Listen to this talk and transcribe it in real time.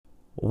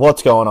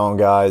What's going on,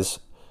 guys?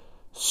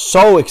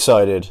 So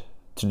excited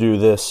to do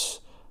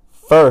this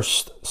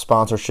first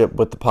sponsorship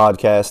with the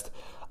podcast.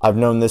 I've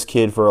known this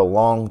kid for a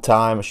long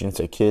time. I shouldn't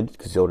say kid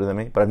because he's older than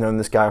me, but I've known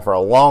this guy for a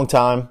long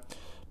time.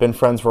 Been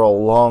friends for a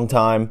long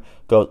time.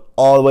 Goes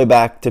all the way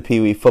back to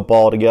Pee Wee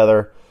football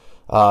together.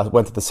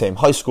 Went to the same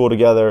high school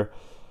together.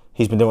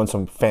 He's been doing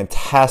some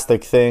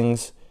fantastic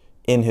things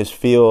in his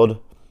field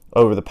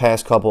over the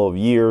past couple of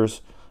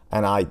years,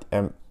 and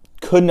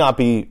could not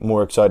be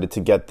more excited to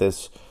get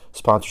this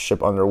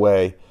sponsorship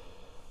underway.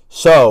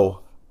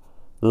 So,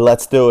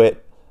 let's do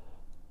it.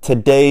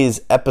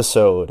 Today's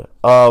episode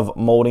of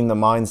Molding the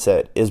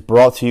Mindset is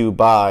brought to you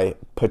by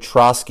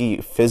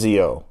Petrosky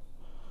Physio.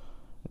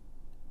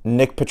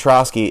 Nick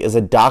Petrosky is a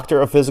doctor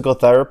of physical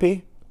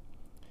therapy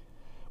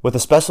with a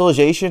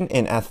specialization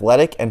in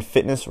athletic and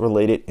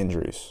fitness-related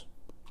injuries.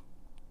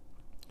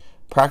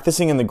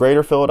 Practicing in the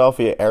greater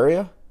Philadelphia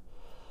area,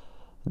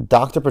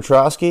 Dr.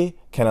 Petrosky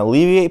can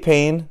alleviate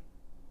pain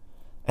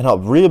and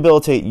help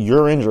rehabilitate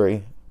your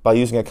injury by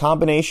using a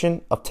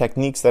combination of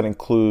techniques that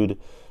include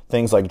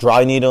things like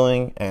dry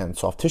needling and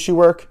soft tissue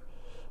work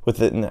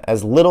within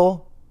as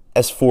little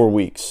as 4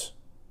 weeks.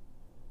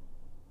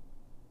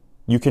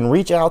 You can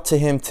reach out to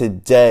him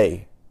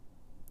today.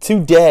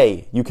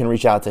 Today, you can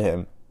reach out to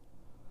him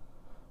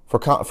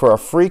for a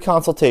free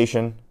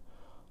consultation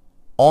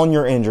on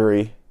your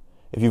injury.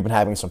 If you've been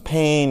having some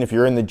pain, if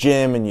you're in the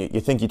gym and you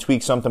think you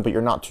tweaked something but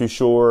you're not too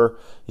sure,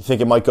 you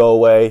think it might go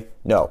away,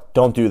 no,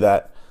 don't do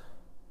that.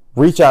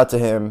 Reach out to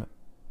him.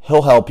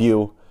 He'll help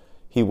you.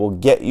 He will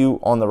get you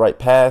on the right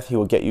path. He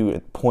will get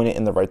you pointed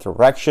in the right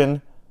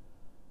direction.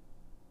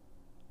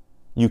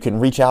 You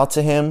can reach out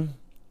to him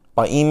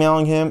by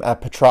emailing him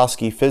at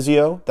Petrosky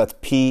Physio. That's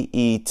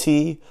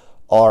Petroski,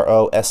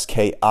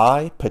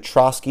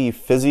 Petrosky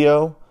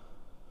Physio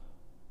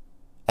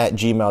at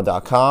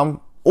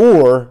gmail.com.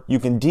 Or you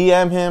can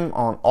DM him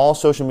on all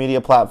social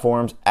media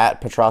platforms at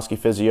Petrosky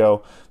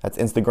Physio. That's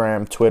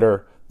Instagram,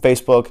 Twitter,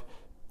 Facebook,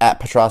 at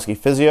Petrosky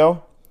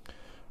Physio.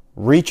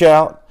 Reach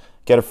out,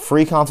 get a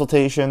free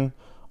consultation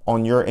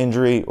on your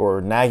injury or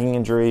nagging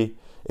injury.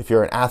 If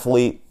you're an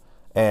athlete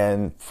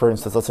and, for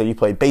instance, let's say you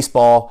played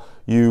baseball,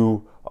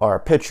 you are a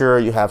pitcher,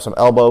 you have some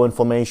elbow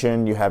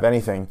inflammation, you have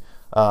anything,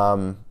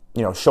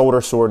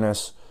 shoulder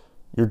soreness,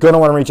 you're going to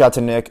want to reach out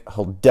to Nick.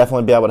 He'll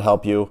definitely be able to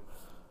help you.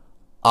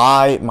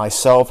 I,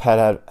 myself,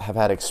 have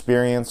had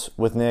experience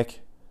with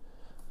Nick.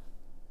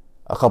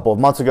 A couple of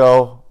months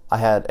ago, I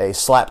had a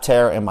slap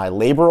tear in my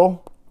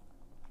labral.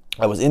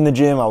 I was in the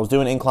gym, I was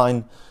doing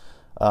incline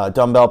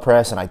dumbbell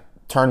press, and I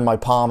turned my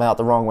palm out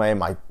the wrong way,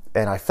 and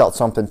I felt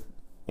something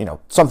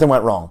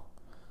went wrong.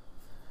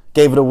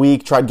 Gave it a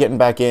week, tried getting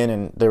back in,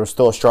 and there was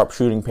still a sharp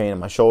shooting pain in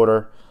my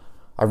shoulder.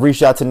 I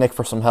reached out to Nick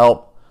for some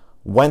help,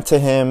 went to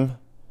him,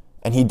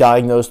 and he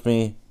diagnosed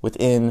me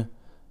within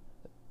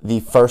the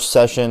first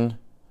session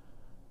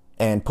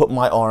and put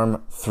my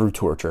arm through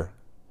torture.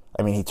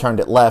 I mean, he turned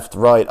it left,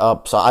 right,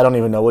 up, so I don't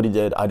even know what he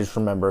did. I just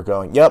remember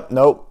going, yep,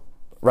 nope,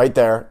 right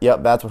there,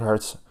 yep, that's what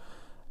hurts.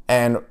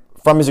 And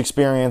from his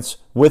experience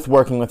with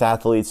working with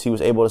athletes, he was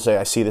able to say,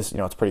 I see this,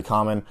 it's pretty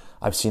common.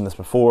 I've seen this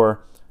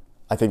before.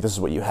 I think this is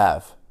what you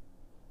have,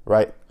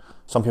 right?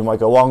 Some people might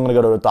go, well, I'm going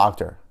to go to a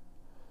doctor.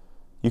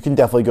 You can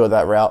definitely go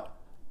that route.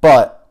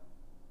 But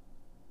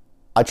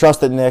I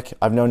trusted Nick.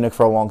 I've known Nick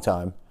for a long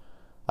time.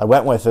 I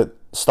went with it,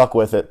 stuck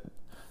with it.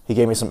 He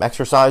gave me some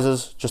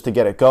exercises just to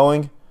get it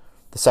going.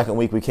 The second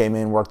week we came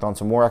in, worked on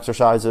some more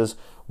exercises,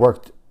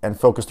 worked and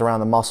focused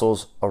around the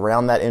muscles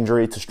around that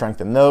injury to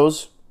strengthen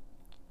those.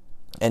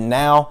 And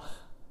now,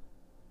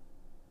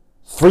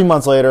 3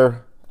 months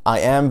later, I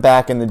am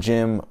back in the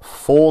gym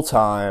full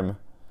time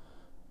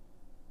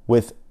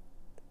with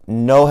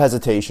no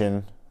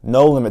hesitation,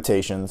 no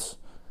limitations,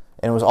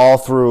 and it was all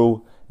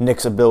through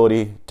Nick's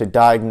ability to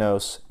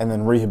diagnose and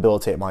then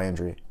rehabilitate my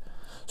injury.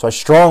 So I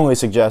strongly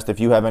suggest if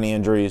you have any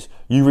injuries,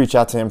 you reach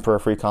out to him for a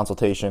free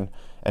consultation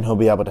and he'll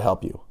be able to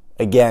help you.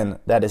 Again,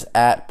 that is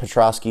at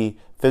Petrosky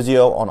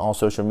Physio on all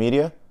social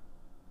media,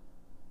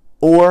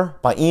 or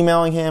by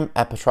emailing him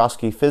at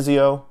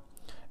petroskyphysio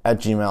at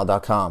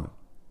gmail.com.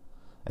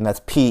 And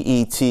that's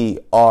Petrosky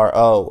Physio,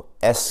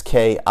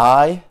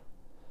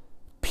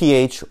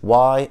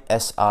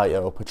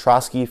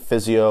 Petrosky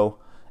Physio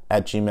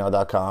at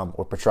gmail.com,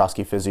 or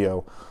Petrosky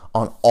Physio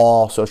on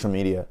all social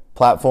media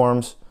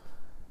platforms.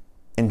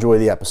 Enjoy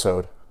the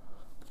episode.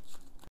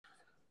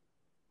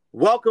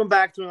 Welcome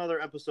back to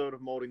another episode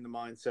of Molding the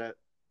Mindset.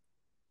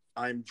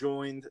 I'm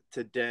joined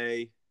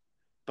today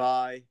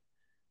by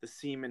the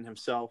seaman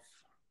himself,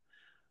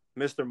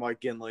 Mr. Mike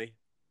Ginley.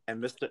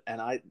 And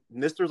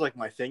Mr's like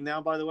my thing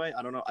now, by the way.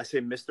 I don't know. I say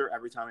Mr.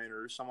 every time I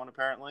introduce someone,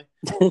 apparently.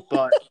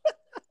 But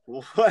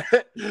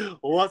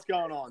what's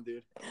going on,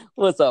 dude?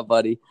 What's up,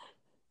 buddy?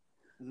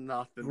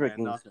 Nothing, man.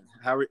 Nothing.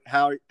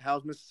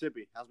 How's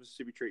Mississippi? How's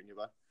Mississippi treating you,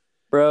 bud?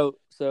 Bro,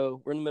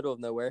 so we're in the middle of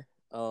nowhere.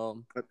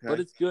 Okay. But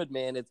it's good,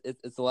 man.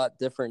 It's a lot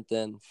different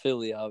than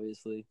Philly,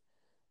 obviously.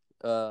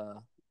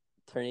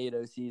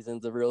 Tornado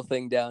season's a real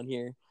thing down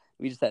here.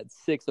 We just had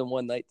 6 in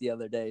one night the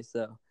other day,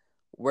 so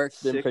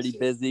Work's been pretty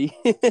busy.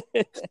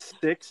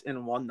 6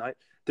 in one night.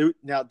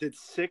 Now, did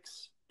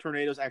 6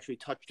 tornadoes actually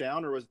touch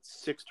down, or was it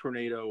 6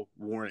 tornado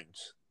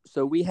warnings?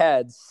 So we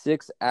had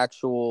 6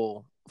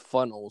 actual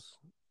funnels,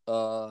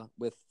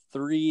 with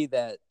 3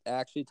 that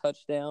actually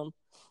touched down,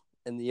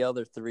 and the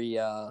other 3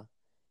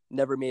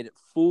 never made it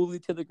fully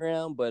to the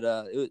ground, but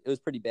it was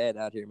pretty bad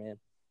out here, man.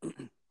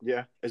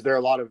 Yeah. Is there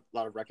a lot of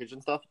wreckage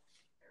and stuff?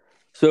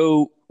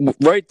 So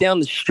right down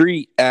the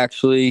street,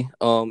 actually,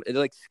 it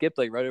like skipped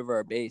like right over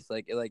our base.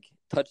 Like it like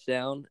touched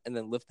down and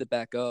then lifted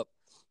back up,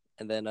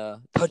 and then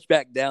touched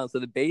back down. So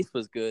the base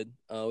was good.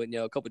 With,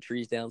 a couple of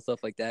trees down,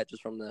 stuff like that,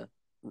 just from the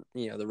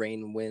the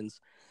rain and winds.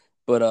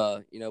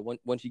 But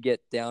once you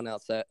get down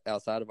outside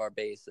of our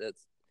base,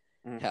 it's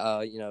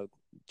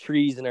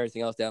trees and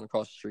everything else down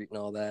across the street and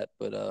all that.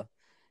 But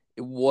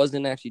it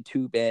wasn't actually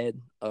too bad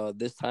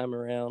this time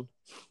around.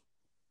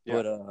 Yeah.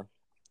 But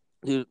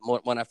dude,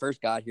 when I first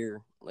got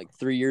here, like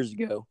 3 years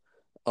ago,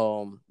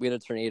 we had a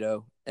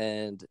tornado,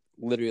 and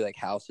literally like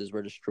houses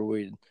were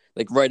destroyed,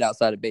 like right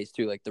outside of base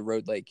too, like the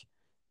road like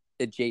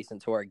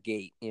adjacent to our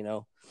gate.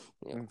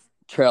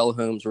 Trail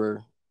homes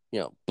were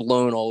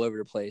blown all over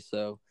the place.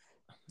 So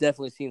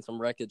definitely seen some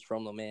wreckage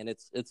from them, man.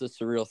 It's a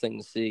surreal thing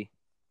to see.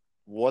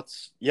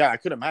 I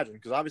could imagine,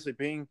 because obviously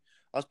being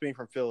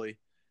from Philly,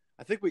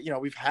 I think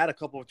we've had a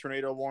couple of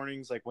tornado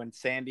warnings, like when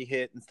Sandy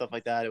hit and stuff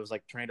like that. It was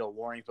like tornado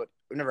warnings, but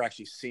we've never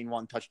actually seen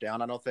one touch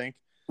down, I don't think.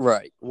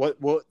 Right.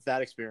 What's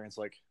that experience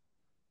like?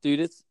 Dude,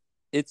 it's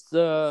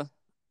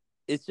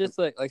just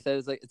like I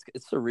said,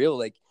 it's surreal.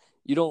 Like,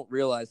 you don't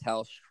realize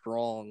how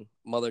strong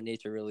Mother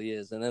Nature really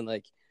is, and then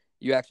like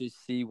you actually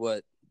see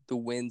what the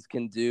winds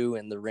can do,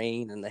 and the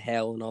rain and the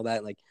hail and all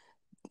that. Like,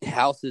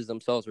 houses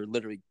themselves are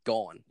literally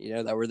gone,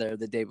 that were there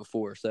the day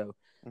before. So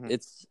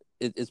it's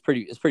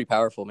pretty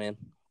powerful, man.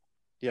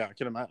 Yeah, I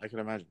can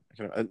imagine.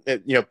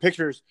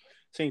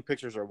 Seeing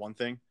pictures are one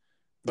thing,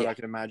 but I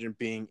can imagine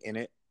being in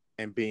it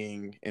and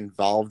being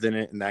involved in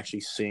it and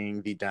actually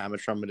seeing the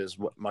damage from it is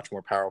much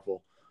more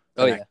powerful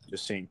than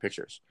just seeing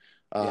pictures.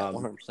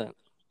 100%.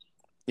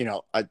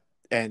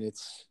 And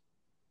it's,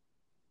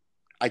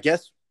 I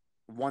guess,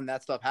 when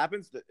that stuff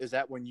happens, is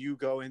that when you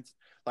go into,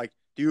 like,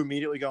 do you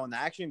immediately go into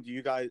action? Do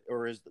you guys,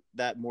 or is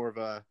that more of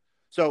a?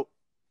 So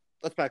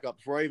let's back up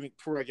before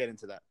I get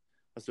into that.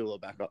 Let's do a little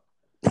back up.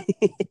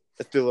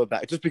 Let's do a little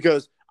back, just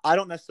because I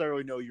don't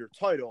necessarily know your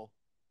title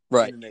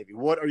in the Navy.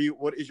 What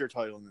is your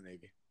title in the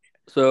Navy?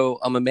 So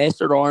I'm a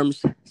Master at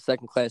Arms,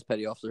 2nd class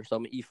petty officer. So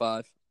I'm an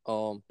E5,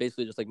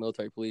 basically just like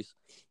military police.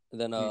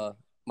 And then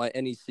my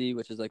NEC,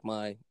 which is like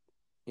my,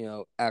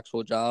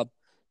 actual job,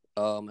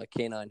 a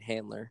canine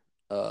handler.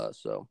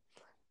 So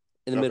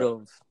in the middle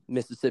of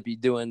Mississippi,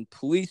 doing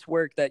police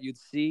work that you'd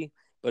see,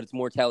 but it's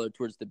more tailored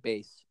towards the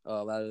base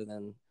rather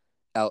than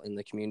out in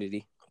the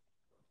community.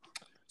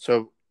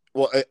 So,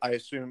 I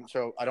assume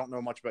so. I don't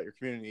know much about your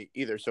community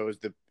either. So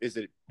is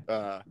it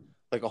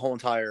like a whole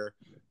entire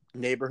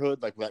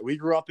neighborhood like that we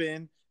grew up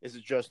in? Is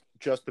it just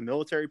the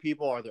military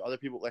people? Are there other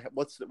people? Like,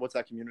 what's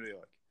that community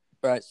like?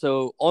 Right.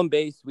 So on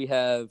base we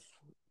have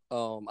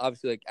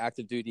obviously like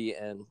active duty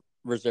and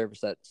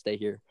reservists that stay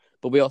here,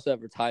 but we also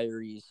have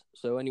retirees.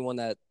 So anyone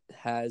that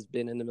has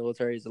been in the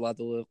military is allowed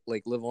to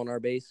live on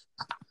our base.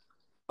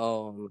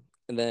 And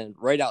then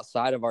right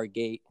outside of our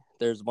gate,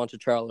 there's a bunch of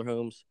trailer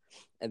homes.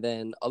 And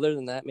then other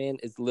than that, man,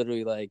 it's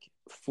literally like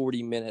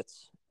 40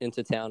 minutes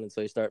into town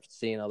until you start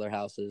seeing other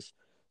houses.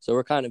 So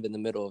we're kind of in the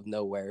middle of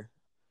nowhere.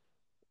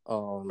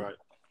 Right.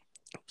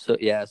 So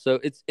yeah, so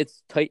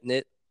it's tight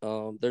knit.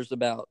 There's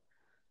about,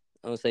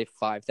 I want to say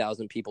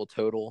 5,000 people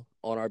total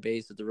on our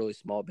base. It's a really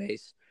small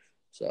base.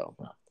 So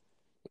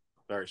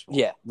very small.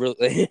 Yeah,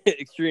 really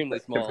extremely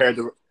small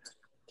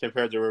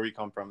compared to where we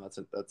come from. That's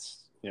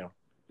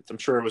I'm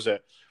sure it was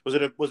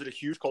a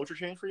huge culture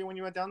change for you when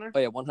you went down there? Oh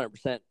yeah,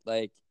 100%.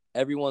 Like,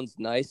 everyone's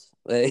nice.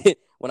 Like,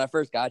 when I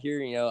first got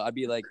here, I'd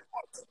be like,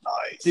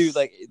 nice. Dude,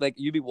 like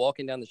you'd be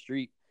walking down the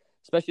street,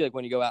 especially like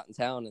when you go out in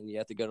town and you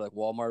have to go to like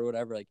Walmart or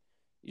whatever. Like,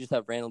 you just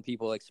have random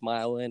people like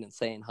smiling and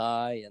saying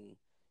hi and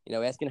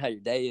asking how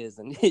your day is,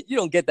 and you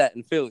don't get that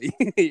in Philly.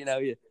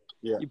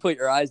 You put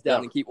your eyes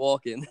down and keep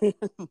walking.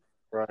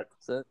 Right.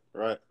 So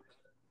right.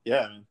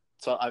 Yeah, man.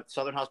 So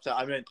Southern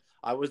Hospitality. I mean,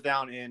 I was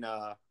down in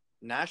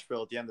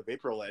Nashville at the end of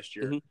April last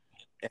year,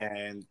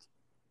 and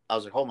I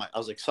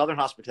was like, Southern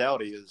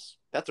Hospitality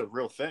that's a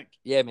real thing.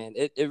 Yeah, man,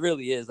 it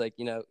really is. Like,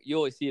 you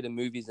always see it in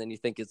movies and you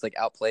think it's like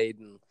outplayed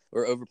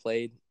or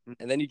overplayed,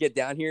 and then you get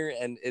down here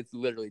and it's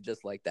literally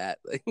just like that.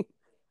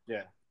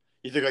 Yeah,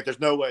 you think like there's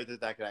no way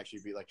that could actually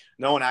be like,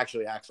 no one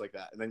actually acts like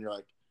that, and then you're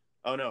like,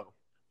 oh no,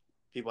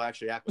 people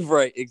actually act like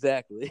right, that.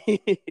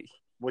 Exactly.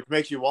 Which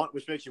makes you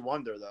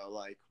wonder though,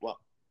 like, well,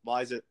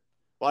 why is it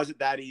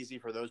that easy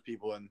for those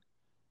people and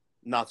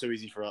not so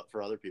easy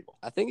for other people?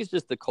 I think it's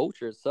just the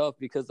culture itself,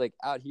 because like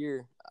out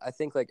here, I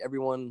think like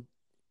everyone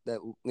that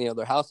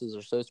their houses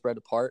are so spread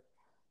apart.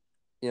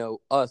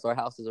 Our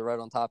houses are right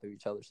on top of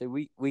each other, so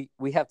we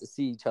have to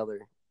see each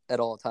other at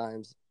all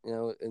times.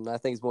 And I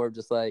think it's more of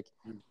just like,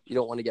 you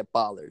don't want to get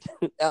bothered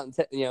out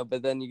in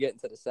but then you get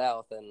into the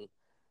South and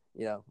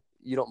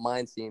you don't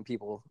mind seeing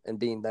people and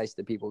being nice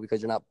to people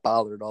because you're not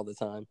bothered all the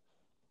time.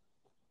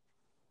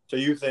 So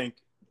you think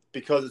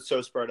because it's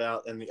so spread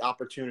out and the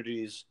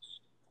opportunities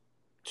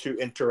to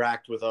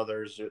interact with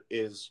others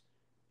is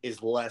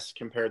less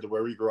compared to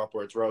where we grew up,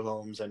 where it's row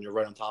homes and you're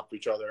right on top of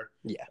each other.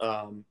 Yeah.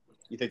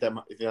 You think that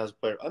as a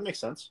player, that makes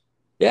sense?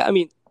 Yeah, I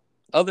mean,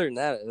 other than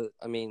that,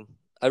 I mean,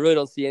 I really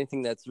don't see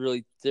anything that's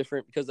really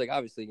different because, like,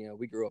 obviously,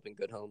 we grew up in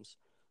good homes.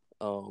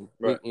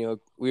 Right.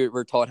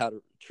 We're taught how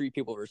to treat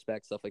people with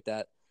respect, stuff like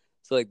that.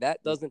 So, like,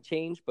 that doesn't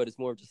change, but it's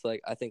more of just,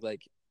 like, I think,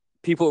 like,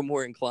 people are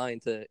more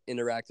inclined to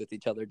interact with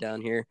each other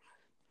down here.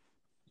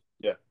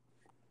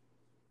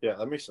 Yeah,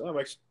 I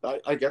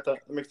get that.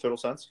 That makes total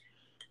sense.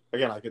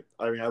 Again,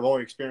 I've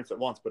only experienced it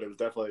once, but it was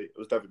definitely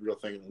a real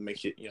thing, and it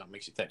makes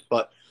you think.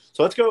 But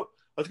so let's go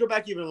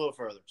back even a little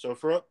further. So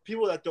for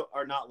people that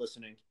are not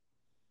listening,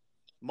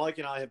 Mike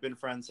and I have been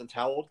friends since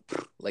how old?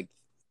 Like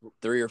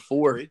 3 or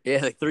 4. 3?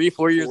 Yeah, like 3 or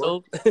 4 years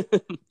old.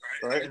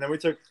 Right, and then we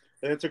took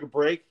a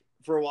break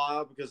for a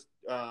while because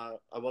I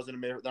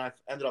wasn't then I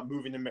ended up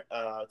moving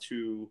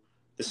to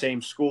the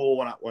same school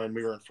when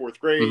we were in 4th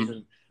grade,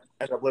 and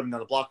ended up living down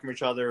the block from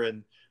each other,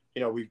 and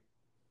we've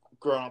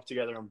grown up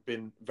together and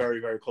been very,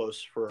 very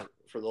close for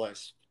the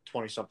last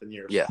 20-something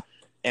years. Yeah.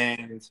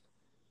 And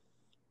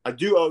I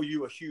do owe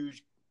you a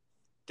huge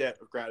debt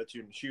of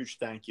gratitude and a huge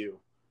thank you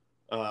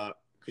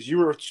because you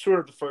were sort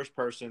of the first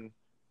person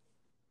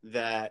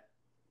that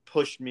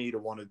pushed me to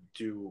want to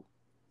do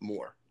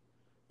more.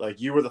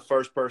 Like, you were the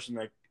first person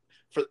that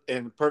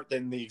in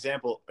the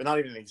example, not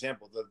even an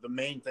example, the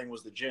main thing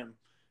was the gym.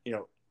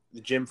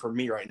 The gym for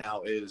me right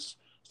now is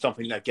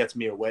something that gets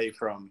me away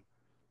from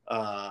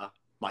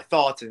my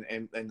thoughts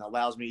and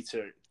allows me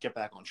to get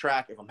back on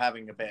track. If I'm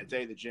having a bad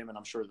day, the gym, and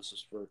I'm sure this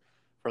is for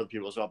other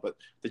people as well, but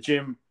the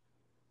gym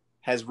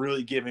has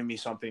really given me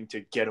something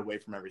to get away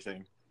from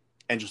everything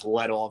and just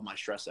let all of my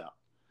stress out.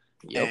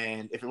 Yep.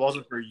 And if it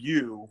wasn't for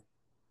you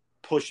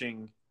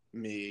pushing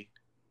me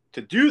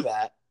to do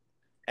that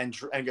and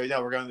go,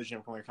 no, we're going to the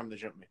gym. Come here, come to the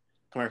gym with me.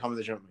 Come here, come to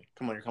the gym with me.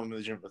 Come on, you're coming to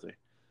the gym with me.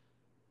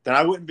 Then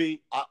I wouldn't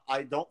be.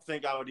 I don't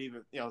think I would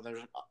even.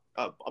 There's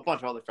a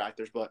bunch of other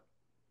factors, but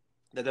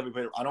that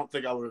definitely played. I don't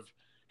think I would have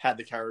had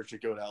the courage to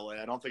go to LA.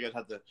 I don't think I'd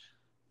had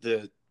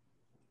the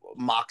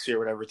moxie or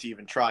whatever to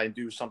even try and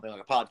do something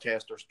like a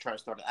podcast or try to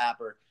start an app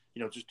or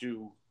just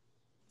do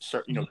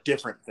certain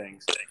different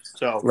things.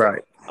 So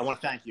Right. I want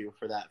to thank you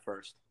for that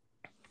first.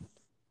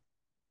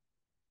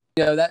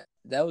 That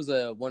was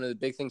one of the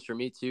big things for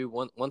me too.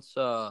 Once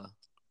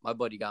my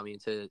buddy got me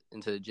into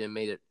the gym,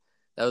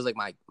 that was like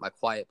my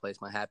quiet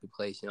place, my happy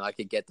place. I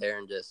could get there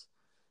and just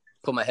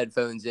put my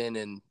headphones in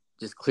and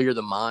just clear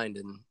the mind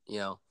and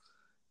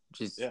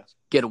just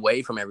get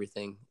away from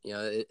everything.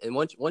 And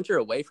once you're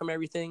away from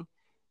everything,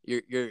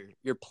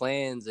 your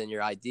plans and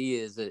your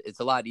ideas, it's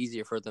a lot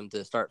easier for them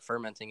to start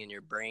fermenting in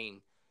your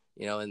brain.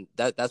 And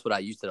that's what I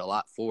used it a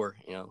lot for.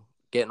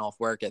 Getting off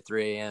work at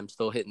 3 a.m.,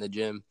 still hitting the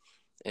gym.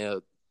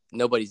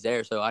 Nobody's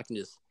there, so I can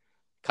just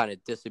kind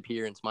of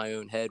disappear into my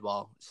own head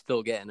while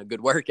still getting a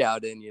good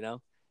workout in.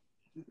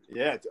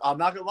 Yeah, I'm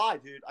not gonna lie,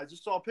 dude. I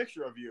just saw a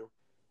picture of you.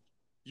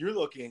 You're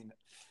looking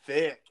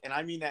thick, and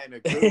I mean that in a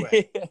good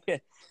way.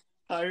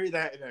 I mean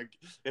that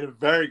in a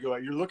very good way.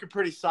 You're looking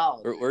pretty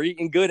solid. We're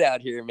eating good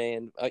out here,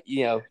 man.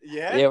 Yeah,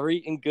 we're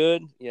eating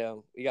good.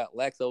 We got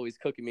Lex always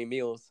cooking me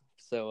meals,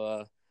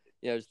 so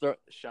just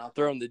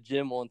throwing the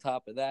gym on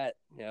top of that.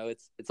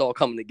 It's all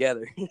coming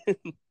together.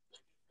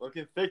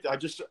 Looking thick. I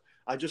just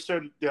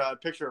showed a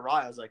picture of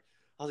Ryan. I was like,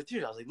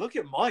 dude. Look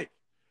at Mike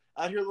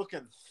out here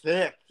looking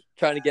thick.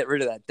 Trying to get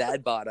rid of that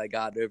dad bod I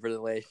got over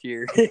the last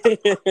year.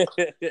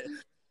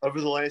 Over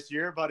the last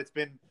year, but it's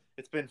been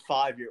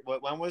 5 years.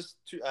 When was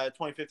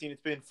 2015?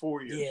 It's been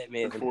 4 years. Yeah,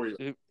 man. 4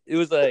 years. It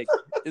was like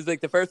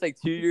the first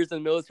 2 years in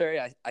the military.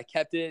 I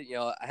kept it.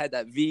 I had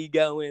that V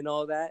going,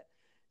 all that,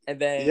 and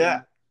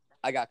then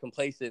I got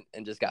complacent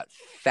and just got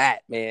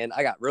fat, man.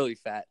 I got really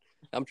fat.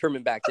 I'm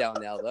trimming back down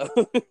now, though.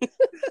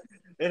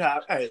 It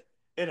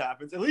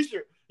happens. At least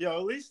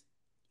at least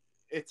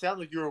it sounds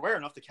like you were aware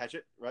enough to catch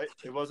it, right?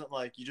 It wasn't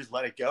like you just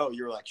let it go.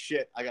 You were like,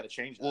 shit, I got to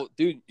change that. Well,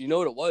 dude, you know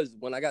what it was?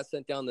 When I got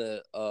sent down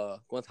to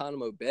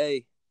Guantanamo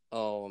Bay,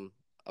 I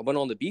went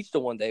on the beach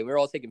one day. We were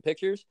all taking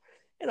pictures,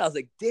 and I was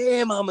like,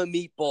 damn, I'm a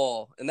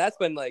meatball. And that's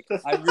when, I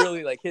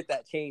really, hit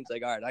that change.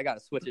 Like, all right, I got to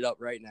switch it up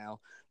right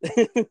now.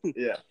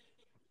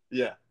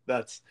 Yeah.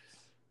 That's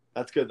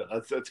good,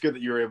 though. That's good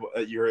that you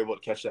were able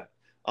to catch that.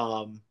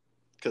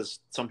 Because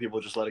some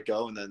people just let it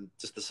go and then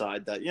just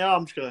decide that,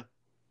 I'm just gonna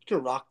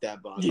rock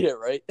that bod. Yeah,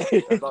 right.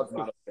 That bod's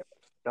not okay.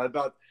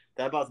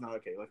 That bod's not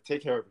okay.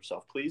 Take care of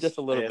yourself, please. Just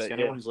a little bit.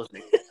 Anyone who's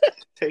listening,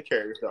 take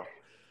care of yourself.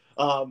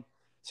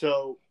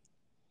 So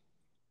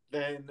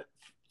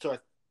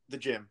the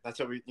gym. That's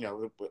how we.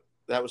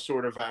 That was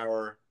sort of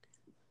our.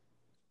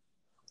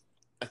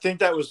 I think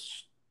that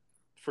was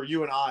for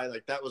you and I.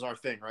 That was our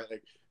thing, right?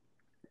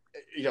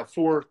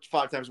 4 to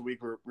 5 times a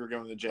week we were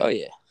going to the gym. Oh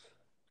yeah.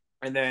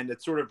 And then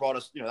it sort of brought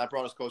us, that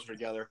brought us closer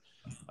together.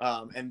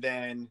 And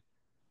then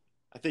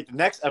I think the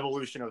next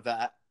evolution of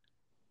that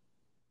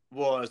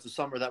was the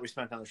summer that we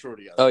spent down the shore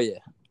together. Oh yeah.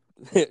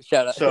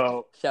 shout out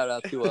So shout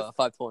out to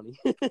 520.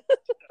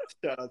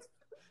 shout out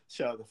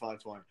to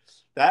 520.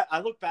 That I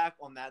look back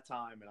on that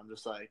time and I'm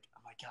just like,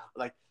 oh my god,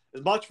 like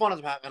as much fun as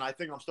I'm having, and I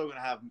think I'm still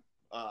gonna have.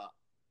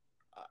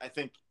 I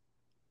think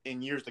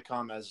in years to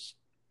come, as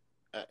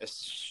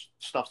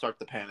stuff starts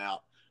to pan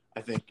out,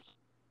 I think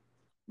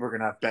we're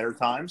gonna have better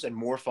times and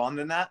more fun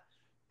than that.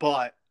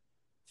 But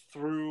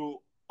through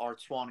our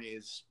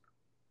 20s,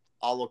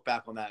 I'll look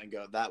back on that and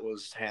go, that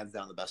was hands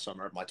down the best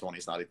summer of my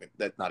 20s. Not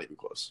even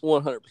close.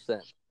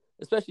 100%.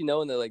 Especially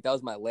knowing that like that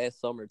was my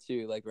last summer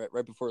too, like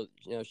right before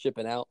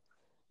shipping out,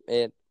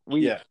 and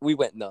we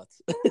went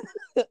nuts.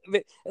 a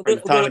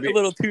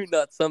little too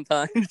nuts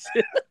sometimes.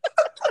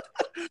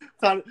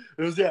 It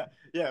was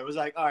it was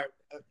like, all right,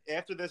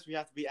 after this we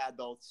have to be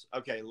adults.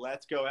 Okay,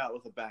 let's go out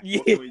with a bang.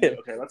 What can we do?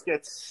 Okay, let's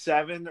get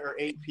 7 or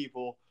 8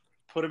 people,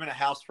 put them in a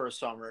house for a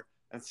summer,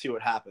 and see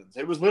what happens.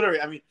 It was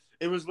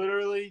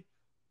literally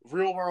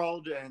real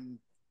world and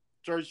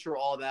Jersey Shore,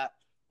 all that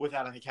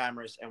without any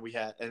cameras, and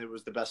it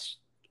was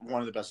one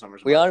of the best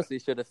summers. We honestly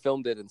should have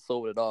filmed it and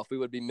sold it off. We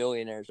would be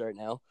millionaires right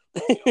now.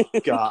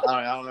 God,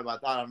 I don't know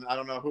about that. I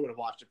don't know who would have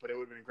watched it, but it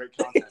would have been great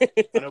content.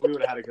 I know we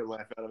would have had a good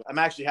laugh out of it. I'm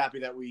actually happy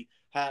that we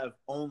have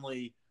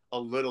only a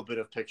little bit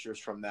of pictures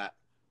from that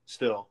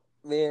still.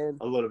 Man.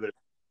 A little bit.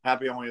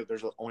 Happy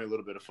there's only a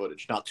little bit of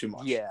footage, not too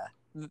much. Yeah.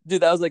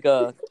 Dude, that was like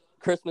a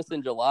Christmas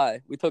in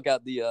July. We took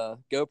out the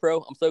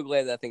GoPro. I'm so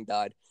glad that thing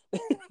died.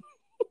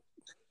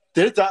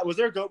 Did it die? Was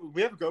there a GoPro?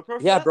 We have a GoPro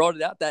for Yeah, that? I brought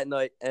it out that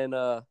night, and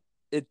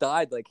it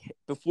died like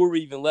before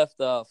we even left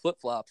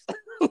flip-flops.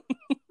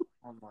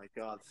 Oh my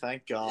god!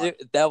 Thank God.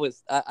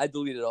 I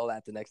deleted all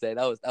that the next day.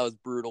 That was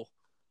brutal.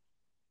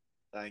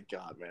 Thank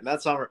God, man.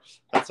 That summer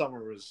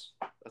was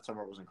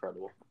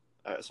incredible.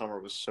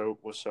 Summer was so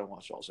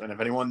much also. And if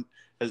anyone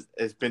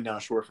has been down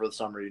shore for the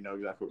summer, you know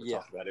exactly what we're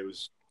talking about.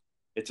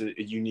 It's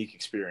a unique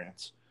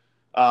experience.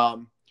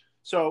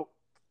 So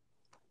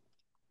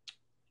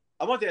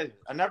I want to.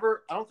 I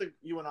don't think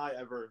you and I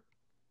ever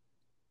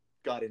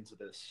got into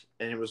this,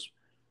 and it was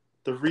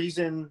the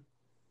reason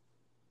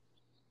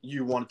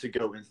you wanted to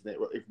go into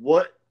that. Like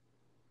what?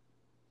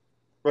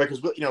 Right,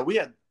 because we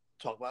had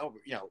talked about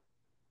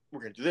we're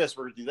gonna do this,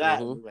 we're gonna do that.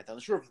 Mm-hmm. And we went down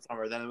the shore for the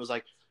summer. Then it was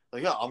like oh,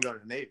 I'm going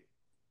to the Navy.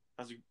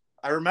 I was like,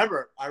 I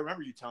remember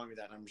you telling me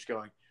that, and I'm just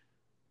going, what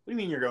do you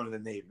mean you're going to the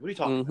Navy? What are you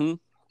talking about?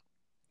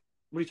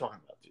 What are you talking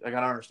about? Like, I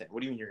don't understand.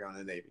 What do you mean you're going to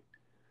the Navy?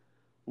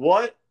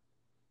 What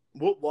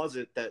was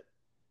it that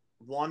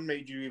one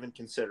made you even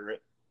consider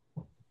it?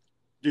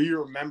 Do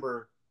you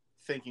remember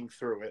thinking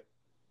through it?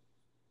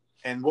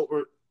 And what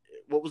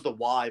was the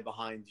why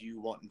behind you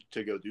wanting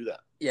to go do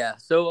that? Yeah.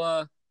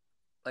 So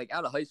like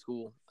out of high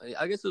school,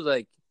 I guess it was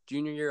like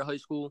junior year of high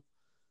school.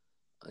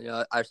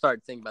 I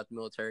started thinking about the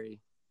military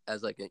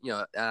as like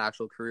an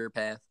actual career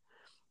path,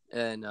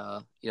 and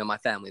my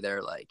family,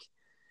 they're like,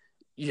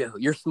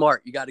 you're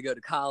smart, you got to go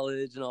to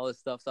college and all this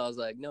stuff. So I was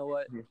like, you know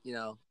what,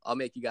 I'll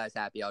make you guys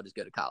happy. I'll just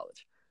go to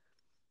college.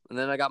 And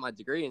then I got my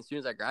degree, and as soon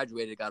as I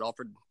graduated, got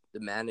offered to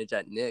manage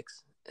at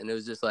Knicks, and it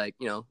was just like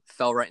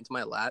fell right into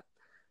my lap.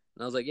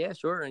 And I was like, yeah,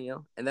 sure.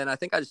 And then I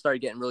think I just started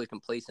getting really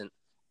complacent.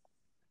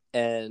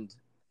 And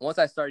once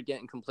I started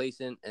getting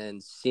complacent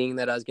and seeing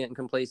that I was getting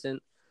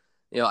complacent,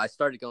 I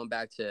started going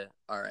back to,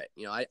 all right,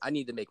 I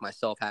need to make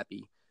myself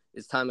happy.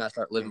 It's time that I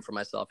start living for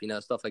myself,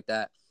 stuff like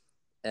that.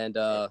 And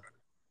I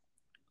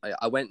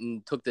went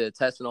and took the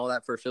test and all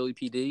that for Philly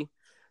PD.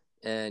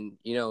 And,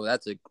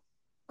 that's a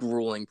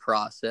grueling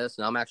process.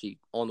 And I'm actually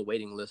on the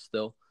waiting list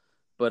still.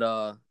 But,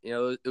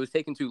 it was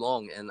taking too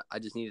long, and I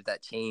just needed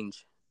that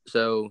change.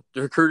 So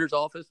the recruiter's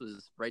office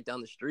was right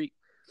down the street.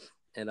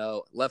 And I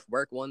left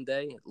work one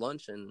day at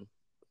lunch and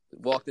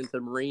walked into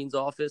the Marine's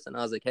office. And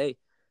I was like, hey,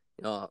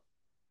 I'm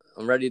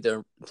ready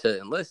to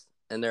enlist.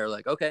 And they're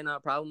like, okay, not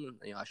a problem.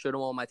 I showed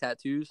them all my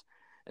tattoos.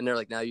 And they're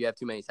like, now you have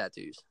too many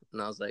tattoos. And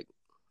I was like,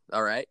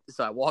 all right.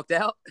 So I walked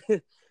out,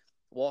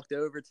 walked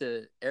over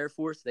to Air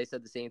Force. They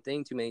said the same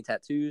thing, too many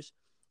tattoos.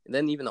 And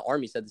then even the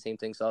Army said the same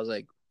thing. So I was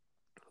like,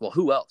 well,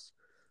 who else?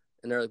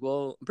 And they're like,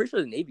 well, I'm pretty sure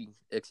the Navy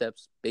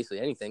accepts basically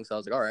anything. So I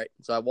was like, all right.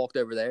 So I walked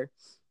over there,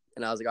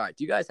 and I was like, all right,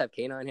 do you guys have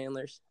canine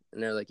handlers?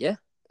 And they're like, yeah.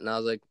 And I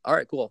was like, all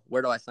right, cool.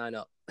 Where do I sign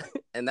up?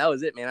 And that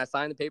was it, man. I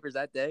signed the papers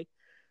that day.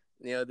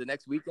 The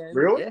next weekend.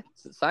 Really? Yeah.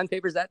 Signed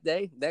papers that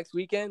day. Next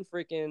weekend,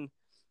 freaking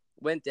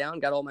went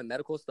down, got all my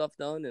medical stuff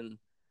done, and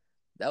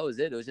that was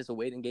it. It was just a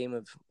waiting game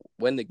of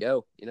when to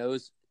go. It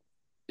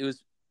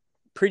was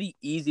pretty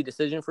easy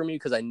decision for me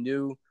because I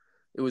knew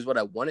it was what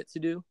I wanted to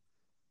do.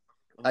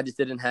 I just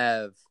didn't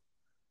have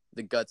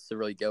the guts to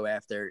really go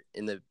after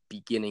in the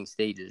beginning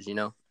stages,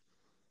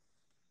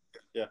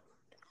 Yeah.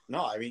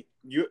 No, I mean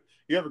you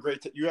have a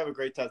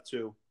great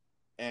tattoo,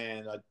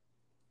 and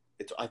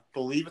I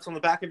believe it's on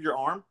the back of your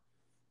arm.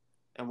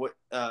 And what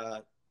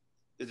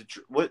is it?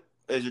 What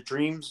is it?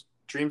 Dreams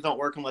don't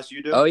work unless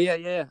you do. Oh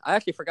yeah. I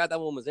actually forgot that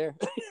one was there.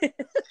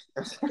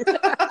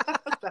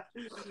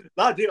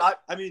 No, dude.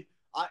 I mean,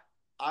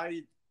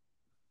 I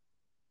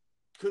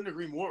couldn't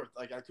agree more.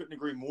 Like I couldn't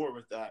agree more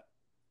with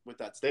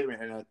that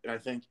statement, and I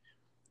think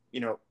you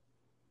know,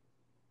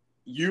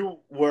 you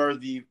were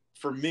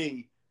for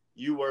me,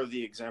 you were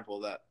the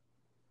example that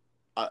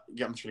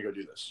yeah, I'm just gonna go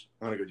do this.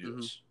 I'm gonna go do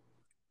this.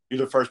 You're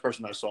the first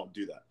person I saw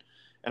do that,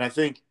 and I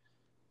think,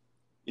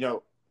 you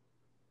know,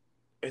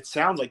 it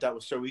sounds like that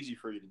was so easy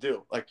for you to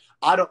do. Like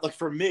I don't like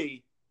for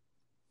me,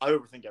 I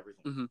overthink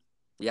everything. Mm-hmm.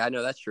 Yeah, I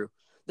know that's true.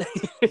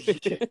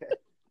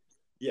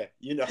 Yeah,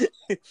 you know.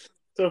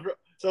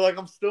 So like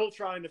I'm still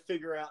trying to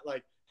figure out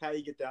like how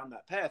you get down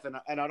that path, and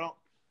I don't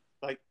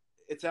like.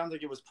 It sounds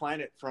like it was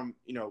planted from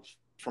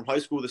from high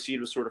school. The seed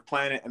was sort of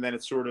planted, and then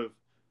it sort of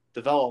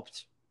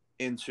developed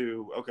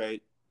into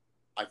okay,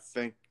 I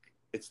think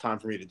it's time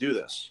for me to do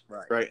this,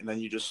 right? And then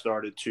you just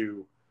started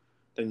to,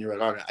 then you're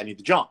like, okay, I need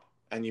to jump,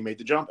 and you made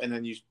the jump, and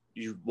then you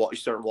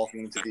started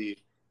walking into the,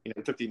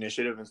 took the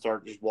initiative and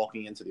started just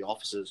walking into the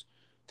offices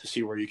to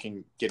see where you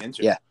can get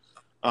into. Yeah.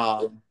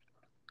 Why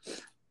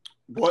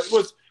would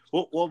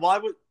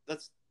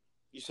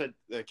you said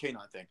the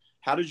canine thing?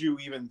 How did you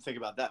even think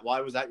about that?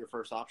 Why was that your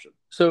first option?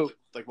 So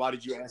like, why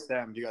did you ask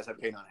them? Do you guys have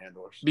canine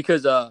handlers?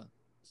 Because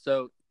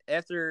so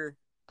after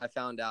I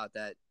found out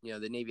that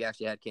the Navy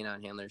actually had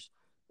canine handlers,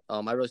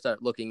 I really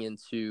started looking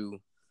into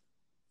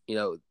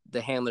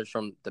the handlers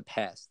from the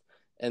past.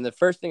 And the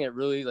first thing that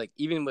really, like,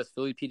 even with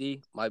Philly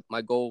PD,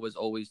 my goal was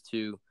always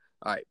to,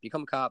 all right,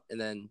 become a cop and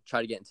then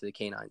try to get into the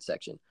canine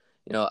section.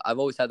 I've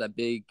always had that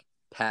big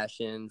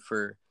passion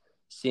for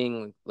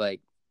seeing, like,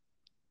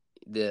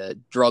 the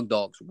drug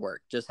dogs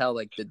work, just how,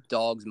 like, the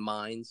dogs'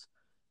 minds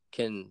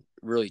can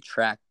really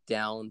track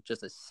down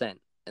just a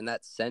scent, and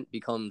that scent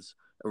becomes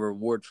a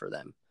reward for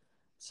them.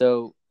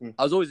 So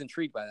I was always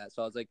intrigued by that.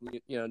 So I was like,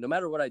 no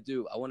matter what I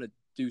do, I want to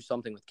do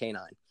something with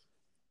canine.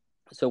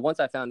 So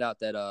once I found out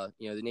that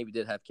the Navy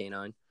did have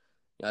canine,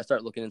 I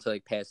started looking into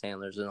like past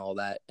handlers and all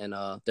that. And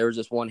there was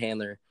this one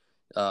handler,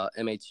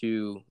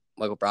 MA2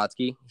 Michael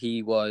Brodsky.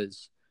 He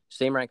was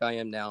same rank I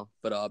am now,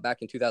 but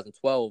back in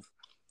 2012,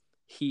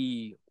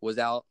 he was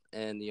out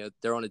and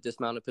they're on a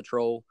dismounted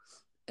patrol,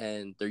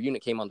 and their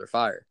unit came under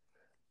fire.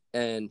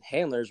 And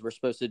handlers were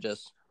supposed to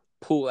just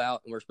pull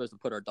out, and we're supposed to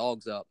put our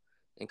dogs up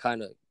and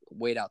kind of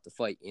wait out the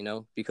fight,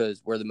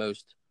 because we're the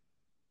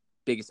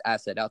biggest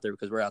asset out there,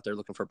 because we're out there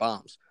looking for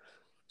bombs.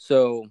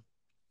 So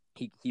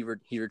he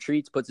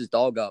retreats, puts his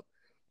dog up,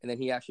 and then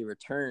he actually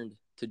returned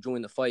to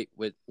join the fight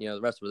with the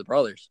rest of the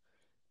brothers.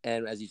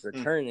 And as he's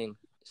returning,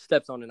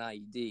 steps on an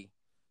IED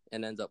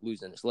and ends up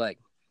losing his leg.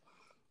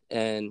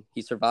 And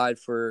he survived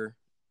for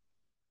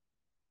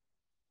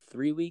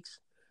 3 weeks,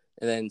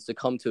 and then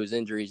succumbed to his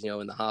injuries,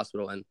 in the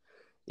hospital. And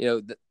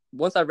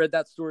once I read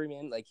that story,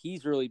 man, like,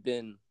 he's really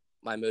been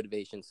my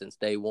motivation since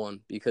day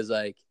one, because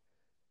like,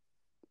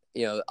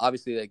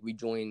 obviously, like, we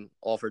join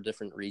all for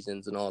different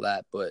reasons and all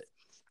that, but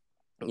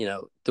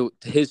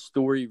his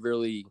story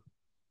really,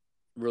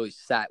 really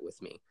sat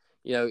with me.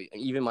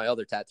 Even my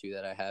other tattoo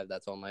that I have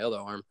that's on my other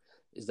arm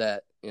is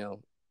that,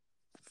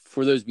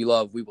 for those we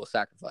love, we will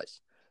sacrifice.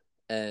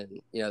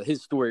 And,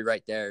 his story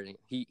right there,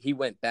 he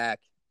went back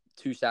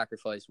to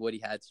sacrifice what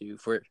he had to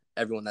for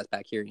everyone that's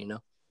back here,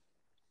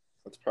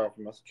 That's a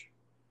powerful message.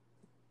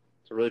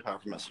 It's a really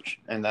powerful message.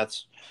 And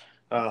that's,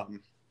 what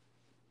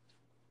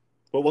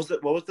was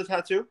the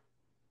tattoo?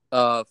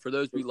 For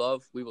those we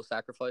love, we will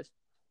sacrifice.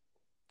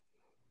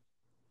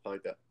 I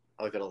like that.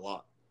 I like that a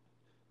lot.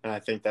 And I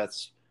think that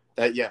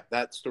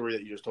story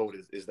that you just told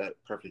is that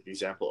perfect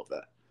example of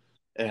that.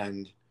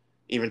 And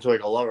even to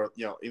like a lower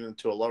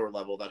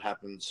level, that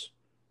happens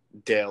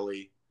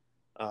daily,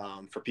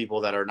 for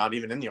people that are not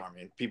even in the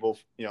Army. And people,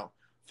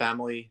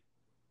 family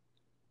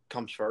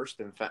comes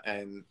first,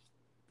 and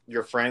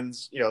your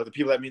friends, the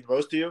people that mean the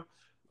most to you,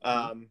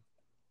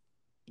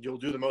 you'll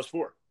do the most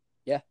for.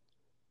 Yeah,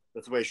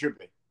 that's the way it should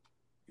be,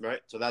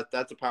 right? So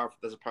that's a powerful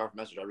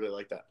message. I really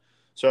like that.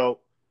 So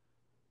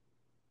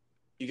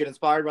you get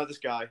inspired by this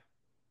guy,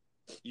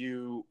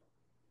 you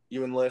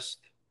enlist,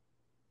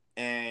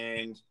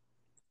 and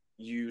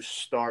you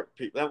start.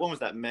 That one was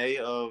that May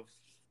of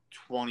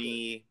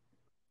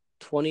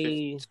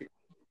 2015,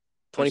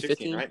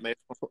 right?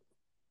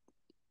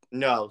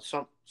 No,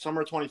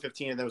 summer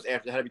 2015, and then it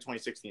had to be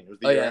 2016. It was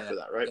the year after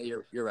that, right? Yeah,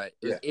 you're right.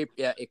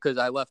 Because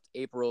I left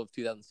April of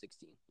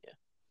 2016. Yeah.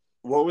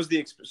 What was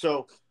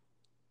so?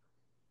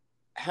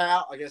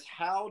 How does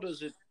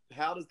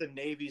the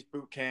Navy's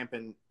boot camp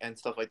and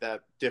stuff like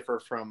that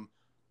differ from,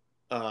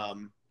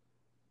 sort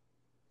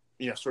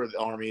of the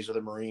Armies or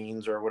the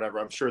Marines or whatever?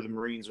 I'm sure the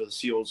Marines or the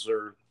SEALs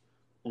are.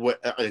 What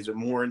is it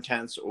more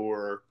intense,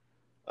 or,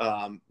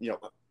 what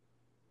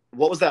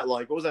was that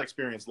like? What was that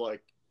experience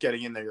like,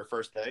 getting in there your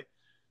first day,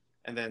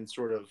 and then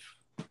sort of,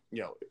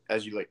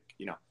 as you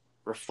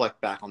reflect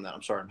back on that?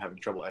 I'm sorry, I'm having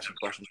trouble asking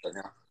questions right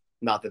now.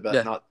 Not the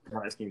best, not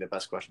asking the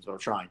best questions, but I'm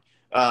trying.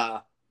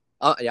 Yeah,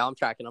 I'm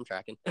tracking.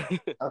 Okay.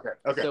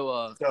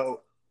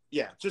 So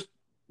yeah, just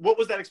what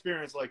was that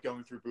experience like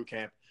going through boot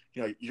camp?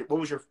 What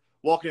was your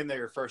walking in there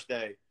your first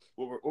day?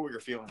 What were your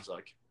feelings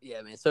like?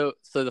 Yeah, man. So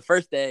the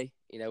first day,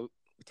 we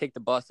take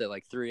the bus at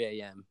like 3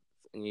 a.m.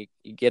 and you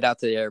get out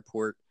to the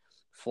airport,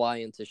 fly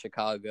into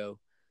Chicago,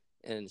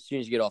 and as soon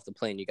as you get off the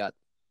plane, you got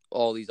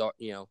all these,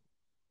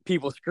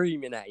 people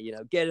screaming at you,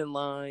 get in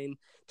line,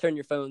 turn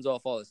your phones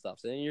off, all this stuff.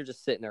 So then you're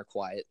just sitting there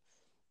quiet.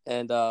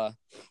 And after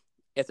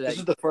that, This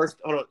is the first.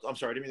 Hold on, I'm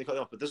sorry, I didn't mean to cut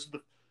you off, but this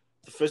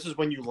is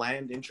when you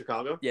land in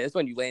Chicago. yeah, it's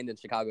when you land in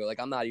Chicago. Like,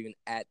 I'm not even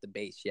at the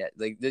base yet.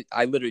 Like,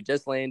 I literally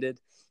just landed,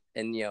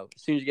 and as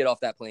soon as you get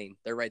off that plane,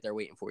 they're right there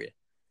waiting for you.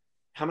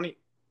 How many?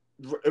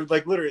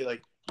 Like literally,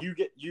 like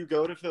you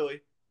go to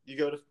Philly, you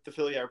go to the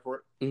Philly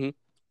airport,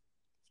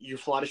 you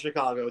fly to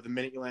Chicago. The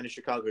minute you land in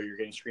Chicago, you're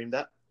getting screamed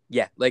at.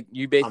 Yeah, like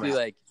you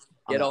basically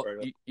get off.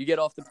 Right. You get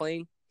off the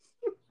plane,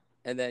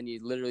 and then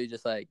you literally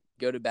just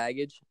go to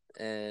baggage,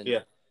 and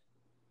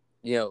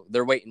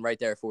they're waiting right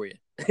there for you.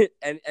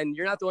 and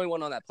you're not the only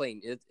one on that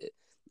plane.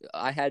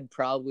 I had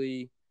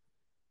probably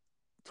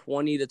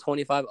 20 to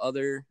 25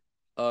 other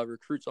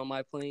recruits on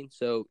my plane,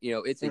 so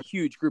it's a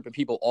huge group of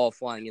people all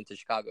flying into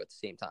Chicago at the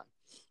same time.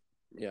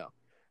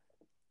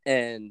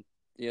 And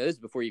this is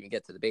before you even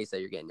get to the base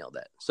that you're getting yelled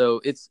at.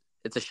 So it's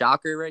a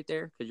shocker right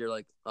there, because you're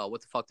like, oh,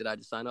 what the fuck did I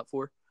just sign up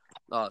for?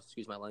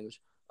 Excuse my language.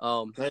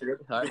 So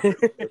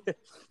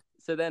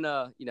then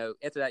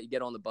after that, you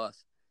get on the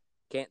bus,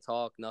 can't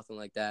talk, nothing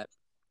like that.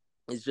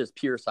 It's just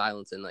pure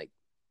silence, and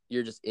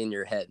you're just in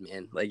your head,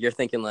 man. Like, you're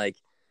thinking I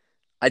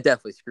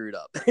definitely screwed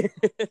up.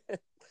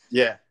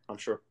 Yeah, I'm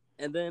sure.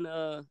 And then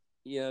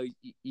you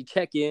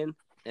check in,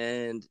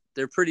 and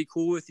they're pretty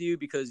cool with you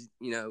because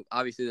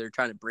obviously they're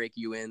trying to break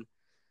you in,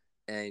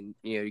 and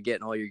you're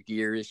getting all your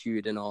gear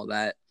issued and all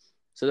that.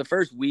 So the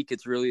first week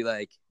it's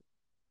really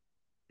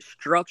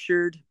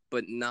structured,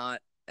 but not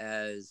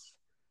as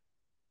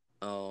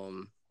as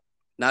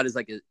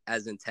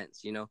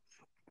intense,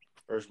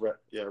 First,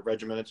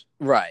 regimented.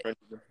 Right.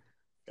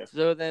 Yeah.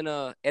 So then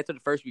after the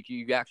first week,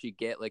 you actually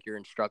get your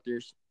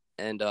instructors,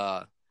 and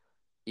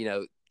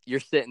you're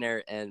sitting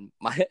there, and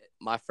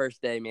my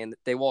first day, man,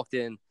 they walked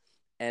in,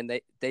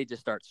 and they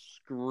just start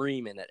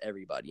screaming at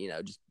everybody,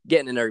 just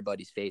getting in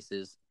everybody's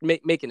faces,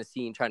 making a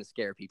scene, trying to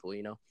scare people,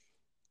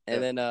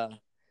 And then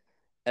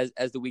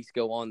as the weeks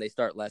go on, they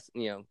start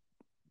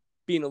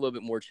being a little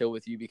bit more chill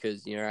with you,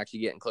 because you're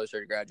actually getting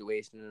closer to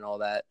graduation and all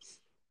that.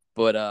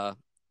 But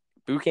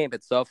boot camp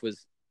itself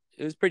was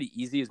pretty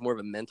easy. It was more of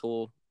a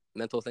mental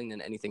thing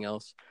than anything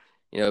else.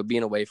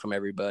 Being away from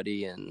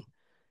everybody and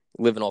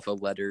living off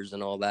of letters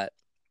and all that.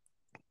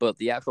 But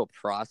the actual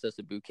process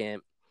of boot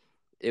camp,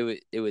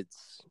 it was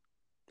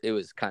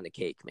kind of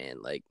cake, man.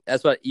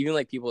 That's what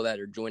even people that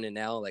are joining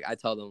now, I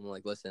tell them,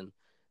 listen,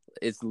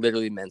 it's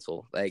literally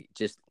mental.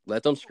 Just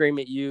let them scream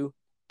at you,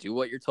 do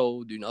what you're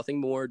told, do nothing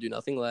more, do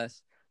nothing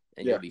less,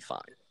 and you'll be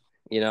fine.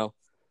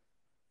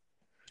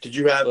 Did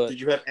you have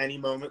any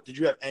moment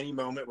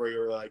where you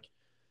were like,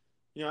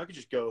 I could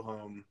just go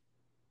home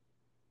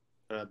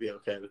and I'd be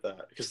okay with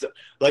that? Because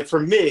for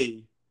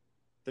me,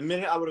 the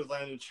minute I would have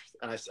landed,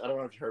 and I don't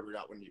know if you heard it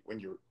out when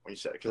you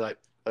said it, because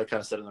I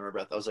kind of said it under my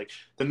breath. I was like,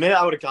 the minute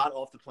I would have got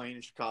off the plane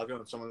in Chicago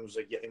and someone was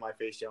getting in my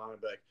face yelling,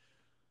 I'd be like,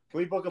 can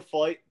we book a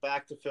flight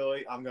back to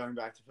Philly? I'm going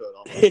back to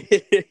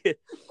Philadelphia.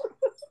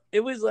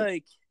 It was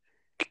I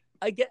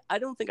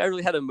don't think I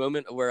really had a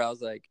moment where I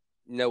was like,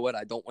 you know what,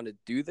 I don't want to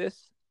do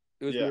this.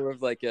 It was more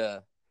of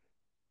a,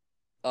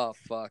 oh,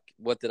 fuck,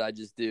 what did I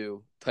just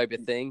do type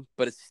of thing.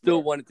 But I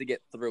still wanted to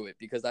get through it,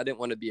 because I didn't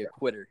want to be a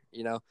quitter,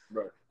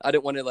 Right. I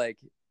didn't want to,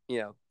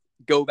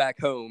 go back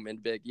home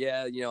and be like,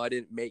 yeah, I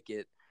didn't make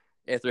it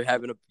after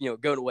having a,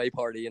 going away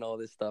party and all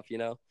this stuff,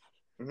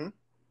 Mm-hmm.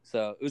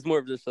 So it was more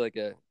of just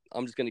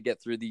I'm just going to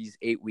get through these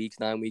 8 weeks,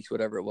 9 weeks,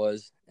 whatever it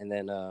was. And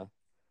then,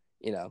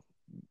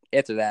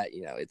 after that,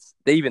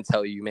 they even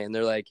tell you, man,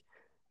 they're like,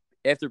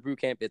 after boot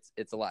camp,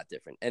 it's a lot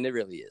different. And it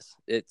really is.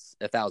 It's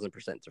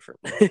 1,000% different.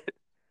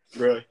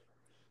 Really?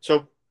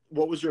 So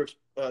what was your,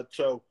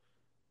 so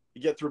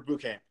you get through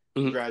boot camp,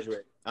 you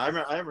graduate. I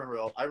remember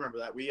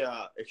that we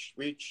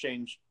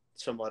exchanged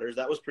some letters.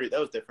 That was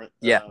different.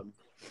 Yeah.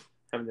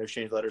 Having to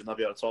exchange letters and not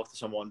be able to talk to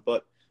someone,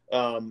 but,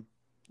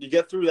 you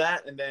get through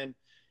that. And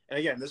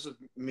again, this is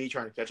me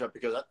trying to catch up,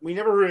 because we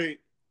never really,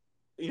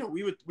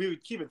 we would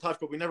keep in touch,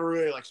 but we never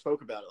really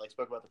spoke about it,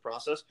 spoke about the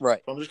process.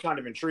 Right. So I'm just kind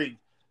of intrigued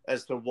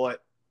as to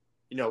what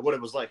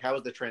it was like. How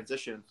was the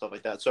transition and stuff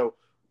like that? So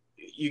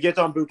you get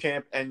done boot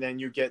camp, and then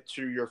you get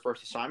to your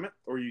first assignment,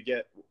 or you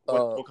get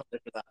what comes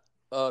after that?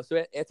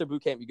 So after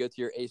boot camp, you go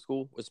to your A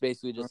school, which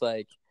basically just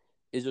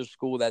is your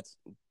school that's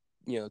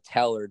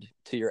tailored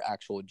to your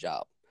actual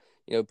job.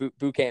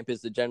 Boot camp is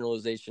the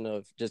generalization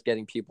of just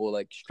getting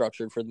people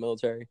structured for the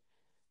military,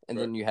 and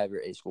then you have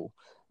your A school.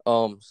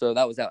 So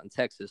that was out in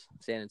Texas,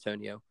 San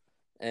Antonio,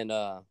 and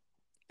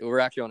we're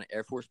actually on an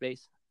Air Force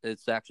base.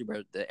 It's actually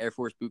where the Air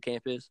Force boot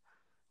camp is,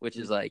 which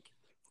is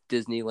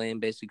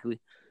Disneyland basically.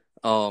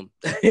 Yeah.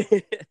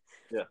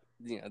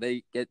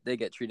 They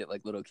get treated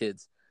like little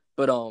kids.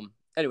 But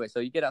anyway, so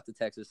you get out to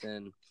Texas,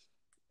 and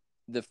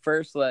the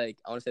first I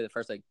want to say the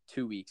first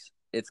 2 weeks,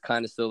 it's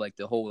kind of still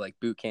the whole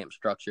boot camp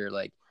structure.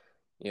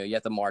 You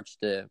have to march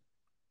to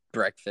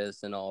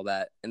breakfast and all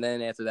that, and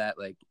then after that,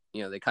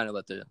 they kind of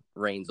let the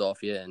reins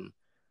off you, and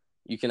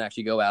you can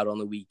actually go out on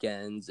the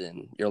weekends,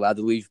 and you're allowed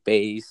to leave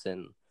base,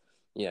 and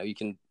you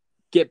can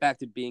get back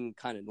to being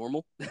kind of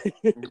normal.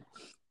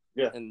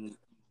 Yeah. And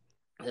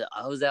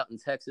I was out in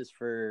Texas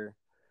for,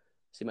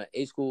 my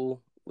A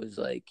school was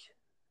like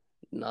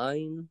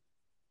 9,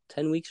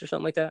 10 weeks or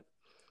something like that.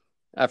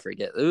 I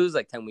forget. It was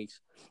like 10 weeks.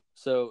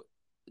 So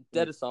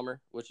dead of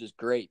summer, which is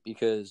great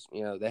because,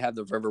 they have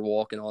the river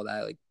walk and all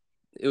that. Like,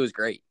 it was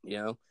great,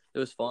 It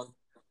was fun.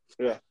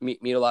 Yeah.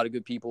 Meet a lot of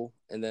good people.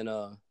 And then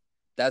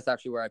that's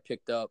actually where I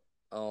picked up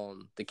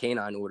the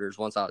canine orders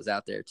once I was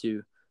out there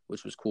too,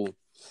 which was cool.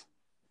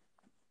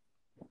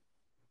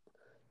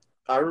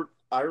 I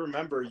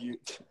remember you.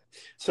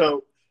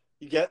 So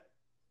you get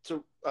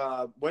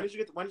when did you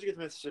get to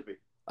Mississippi?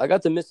 I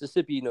got to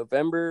Mississippi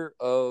November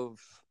of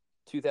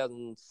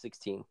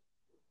 2016.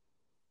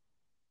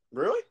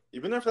 Really?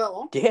 You've been there for that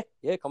long?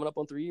 Yeah, coming up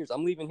on 3 years.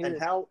 I'm leaving here.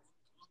 And how?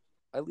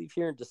 I leave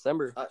here in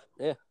December.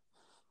 Yeah.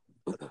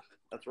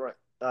 That's right.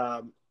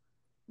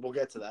 We'll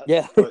get to that.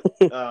 Yeah. But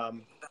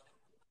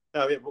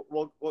no, yeah,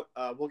 we'll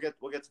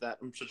get to that.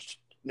 I'm just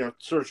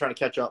sort of trying to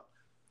catch up,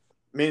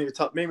 mainly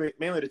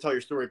to tell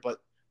your story, but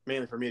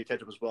mainly for me to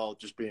catch up as well,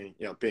 just being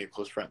being a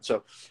close friend.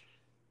 So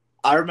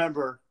I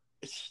remember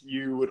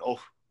you would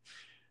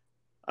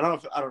I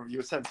don't know if you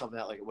would send something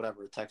out, like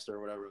whatever, a text or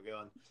whatever,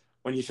 going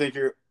when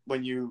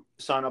you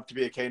sign up to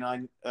be a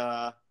canine,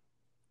 when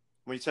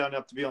you sign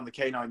up to be on the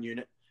canine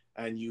unit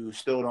and you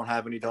still don't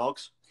have any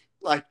dogs.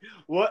 Like,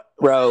 what?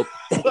 Bro.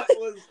 What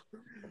was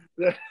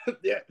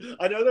yeah,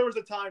 I know there was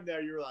a time there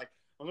you were like,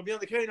 I'm going to be on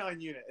the canine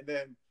unit. And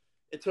then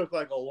it took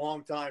like a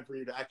long time for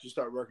you to actually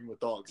start working with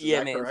dogs. Is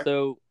that man. correct?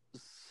 So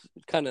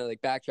kind of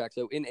like backtrack.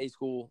 So in A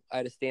school, I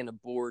had to stand a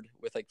board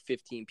with like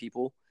 15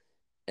 people.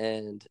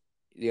 And,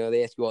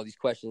 they ask you all these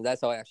questions.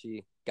 That's how I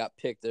actually got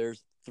picked.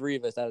 There's 3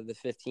 of us out of the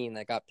 15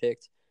 that got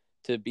picked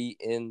to be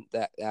in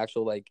that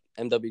actual like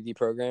MWD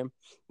program,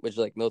 which is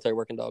like military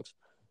working dogs.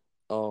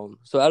 So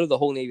out of the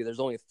whole Navy,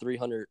 there's only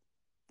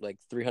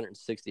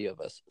 360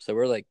 of us. So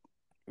we're like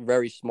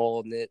very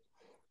small knit,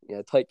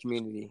 tight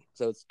community.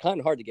 So it's kind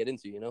of hard to get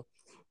into,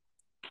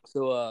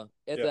 So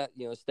after that,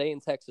 stay in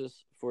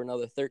Texas for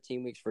another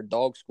 13 weeks for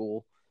dog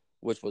school,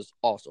 which was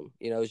awesome.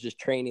 It was just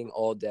training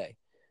all day.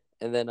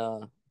 And then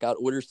got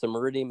orders to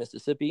Meridian,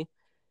 Mississippi.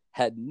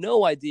 Had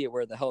no idea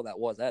where the hell that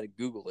was. I had to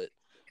Google it.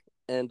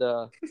 And,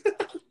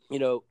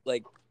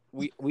 like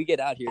we get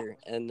out here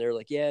and they're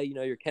like, yeah,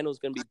 your kennel's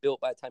going to be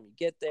built by the time you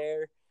get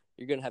there.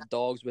 You're going to have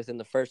dogs within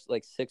the first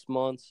like 6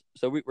 months.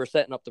 So we're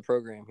setting up the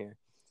program here.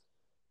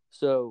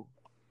 So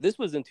this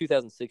was in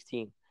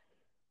 2016.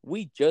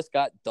 We just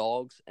got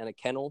dogs and a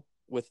kennel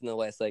within the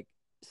last like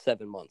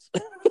 7 months.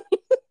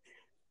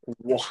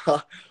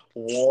 What?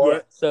 Yeah,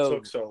 so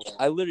took so long?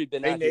 I literally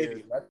been out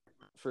Navy, here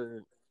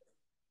for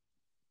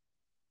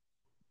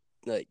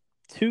like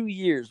 2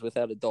 years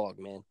without a dog,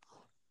 man.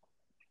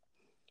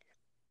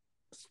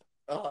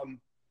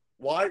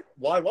 Why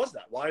was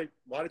that? Why did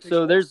it take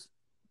So long? there's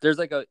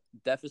like a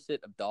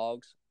deficit of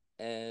dogs,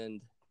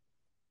 and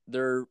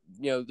they're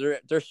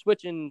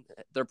switching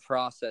their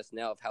process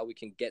now of how we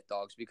can get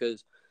dogs,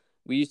 because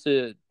we used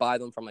to buy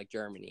them from like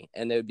Germany,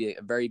 and they would be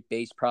a very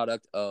base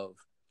product of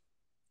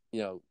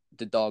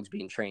the dogs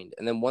being trained.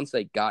 And then once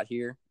they got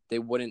here, they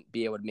wouldn't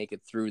be able to make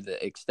it through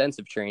the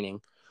extensive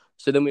training.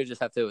 So then we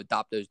just have to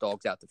adopt those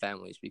dogs out to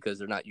families because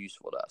they're not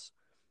useful to us.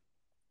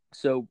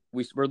 So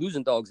we're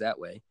losing dogs that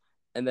way.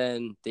 And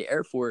then the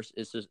Air Force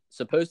is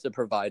supposed to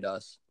provide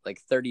us like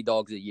 30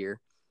 dogs a year,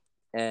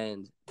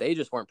 and they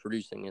just weren't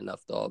producing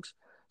enough dogs.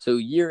 So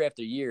year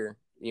after year,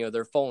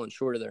 they're falling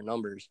short of their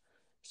numbers.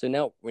 So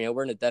now,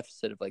 we're in a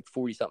deficit of like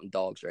 40 something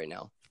dogs right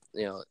now.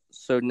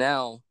 So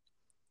now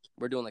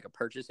we're doing like a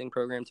purchasing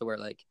program to where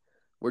like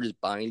we're just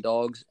buying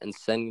dogs and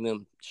sending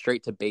them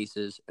straight to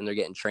bases, and they're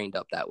getting trained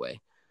up that way.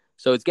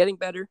 So it's getting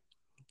better,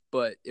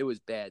 but it was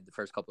bad the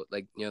first couple,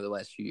 the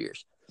last few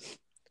years.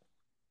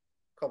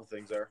 Couple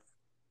things there.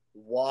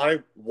 Why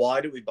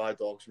did we buy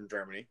dogs from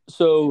Germany?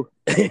 So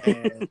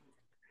and,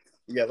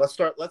 yeah, let's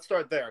start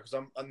there, because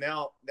I'm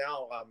now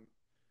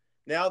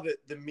that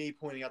the me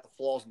pointing out the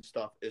flaws and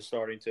stuff is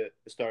starting to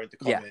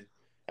come in.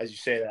 As you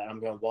say that,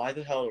 I'm going, why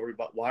the hell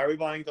why are we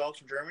buying dogs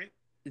from Germany?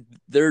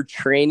 Their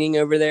training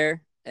over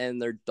there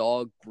and their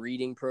dog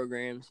breeding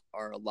programs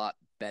are a lot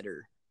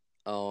better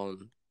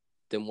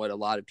than what a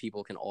lot of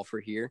people can offer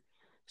here.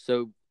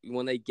 So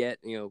when they get,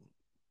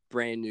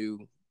 brand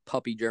new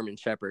puppy German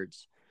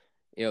Shepherds,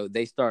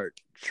 they start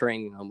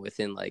training them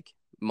within like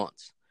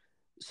months.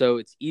 So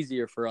it's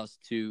easier for us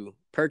to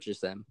purchase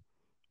them,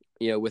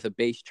 with a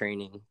base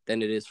training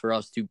than it is for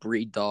us to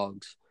breed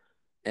dogs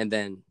and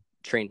then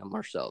train them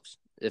ourselves,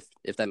 if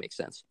that makes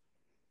sense.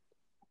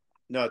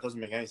 No, it doesn't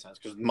make any sense,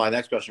 because my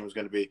next question was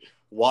going to be,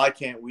 why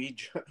can't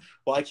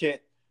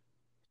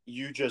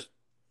you just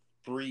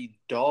breed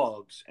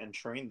dogs and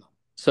train them?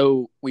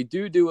 So we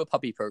do a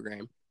puppy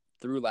program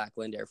through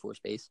Lackland Air Force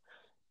Base.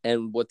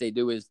 And what they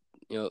do is,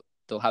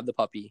 they'll have the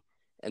puppy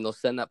and they'll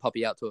send that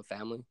puppy out to a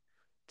family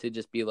to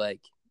just be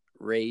like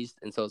raised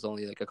until it's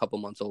only like a couple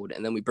months old.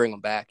 And then we bring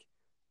them back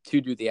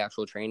to do the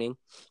actual training.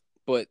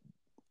 But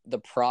the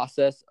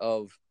process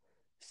of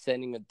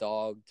sending a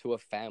dog to a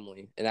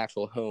family, an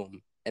actual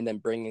home, and then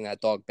bringing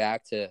that dog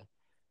back to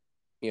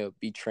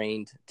be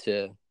trained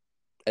to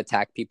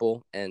attack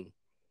people and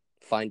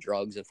find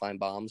drugs and find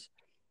bombs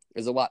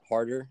is a lot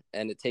harder,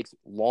 and it takes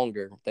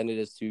longer than it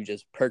is to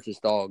just purchase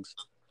dogs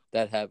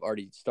that have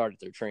already started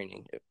their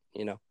training.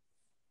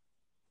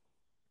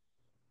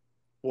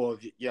 Well,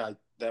 yeah,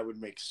 that would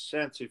make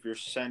sense if you're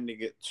sending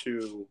it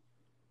to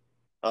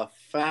a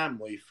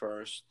family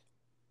first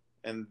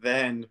and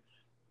then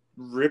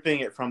ripping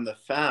it from the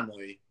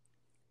family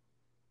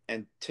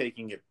and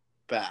taking it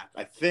back.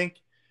 I think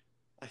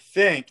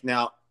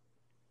now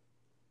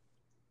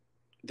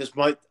this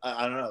might,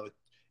 I don't know.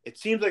 It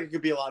seems like it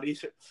could be a lot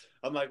easier.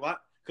 I'm like,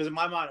 what? Because in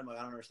my mind, I'm like,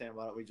 I don't understand.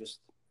 Why don't we just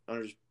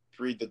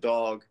breed the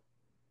dog,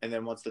 and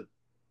then once the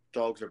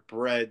dogs are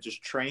bred,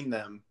 just train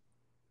them,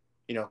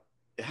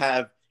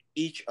 have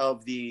each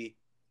of the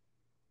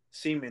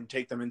semen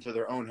take them into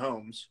their own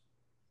homes,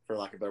 for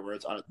lack of better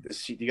words.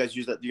 Do you guys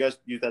use that? Do you guys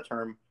use that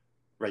term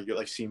regular,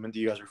 like semen? Do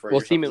you guys refer?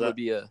 Well, semen would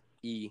be a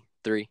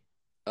E3.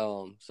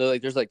 So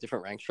like there's like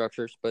different rank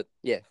structures, but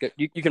yeah,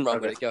 you can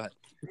run with it. Go ahead.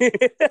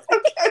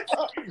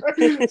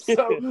 Okay.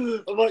 So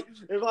I'm like,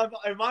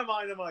 in my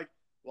mind, I'm like,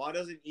 why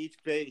doesn't each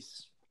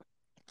base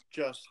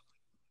just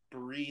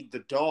breed the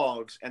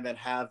dogs and then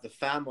have the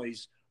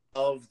families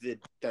of the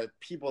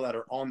people that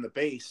are on the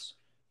base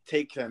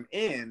take them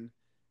in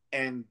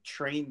and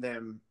train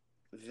them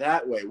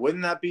that way?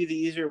 Wouldn't that be the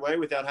easier way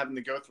without having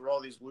to go through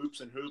all these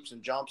loops and hoops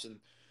and jumps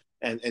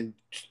and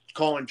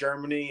calling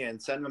Germany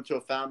and sending them to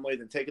a family,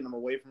 then taking them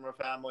away from a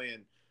family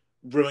and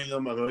ruining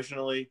them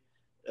emotionally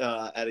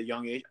at a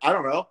young age? I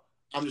don't know.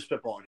 I'm just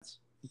spitballing.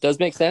 It does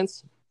make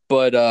sense,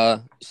 but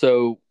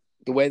so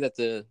the way that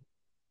the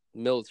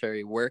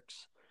military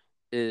works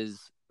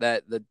is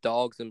that the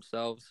dogs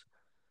themselves,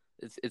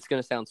 it's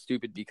going to sound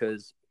stupid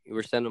because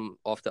we're sending them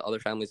off to other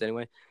families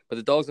anyway, but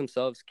the dogs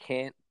themselves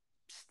can't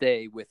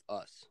stay with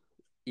us,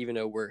 even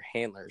though we're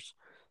handlers.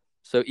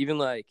 So even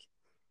like,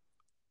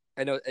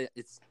 I know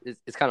it's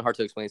kind of hard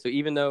to explain. So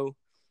even though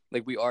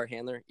like we are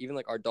handler, even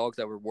like our dogs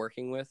that we're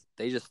working with,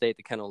 they just stay at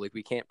the kennel. Like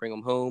we can't bring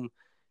them home.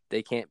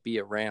 They can't be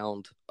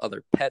around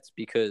other pets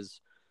because,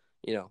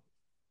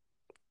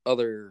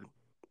 other,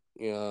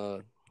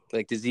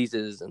 like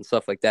diseases and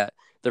stuff like that.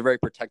 They're very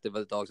protective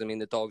of the dogs. I mean,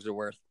 the dogs are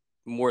worth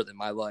more than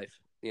my life,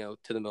 to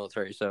the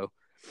military. So,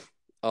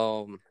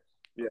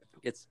 yeah,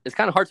 it's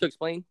kind of hard to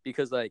explain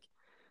because like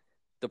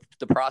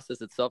the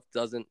process itself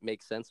doesn't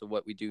make sense of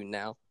what we do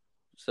now.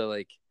 So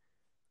like,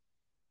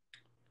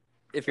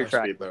 if you're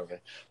trying, have to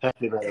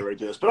be a better way to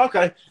do this. But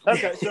okay.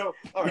 So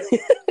all right.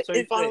 So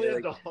you finally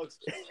have dogs.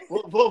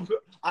 Well,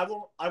 I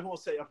won't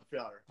say upper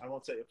failure.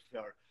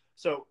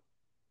 So,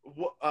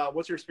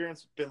 what's your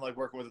experience been like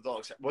working with the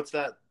dogs? What's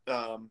that?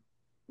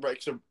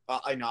 Right. So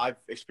I know I've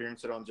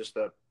experienced it on just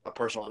a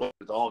personal level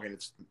with the dog, and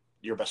it's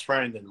your best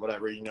friend and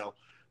whatever,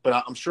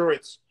 But I'm sure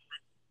it's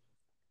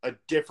a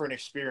different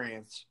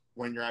experience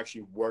when you're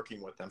actually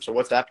working with them. So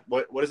what's that?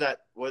 What has that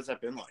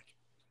been like?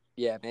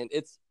 Yeah, man.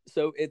 It's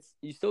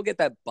you still get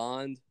that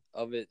bond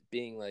of it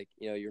being like,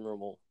 your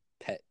normal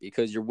pet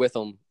because you're with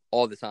them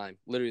all the time.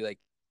 Literally like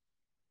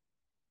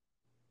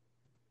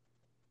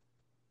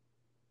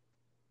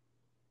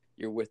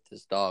you're with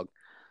this dog.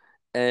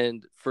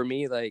 And for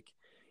me, like,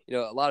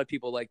 a lot of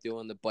people like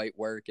doing the bite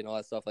work and all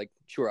that stuff. Like,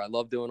 sure, I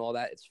love doing all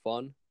that. It's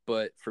fun.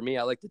 But for me,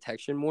 I like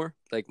detection more.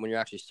 Like when you're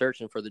actually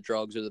searching for the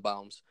drugs or the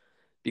bombs,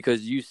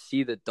 because you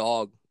see the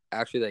dog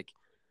actually like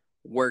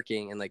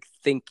working and like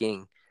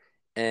thinking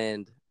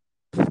and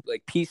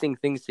like piecing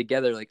things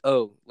together. Like,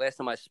 oh, last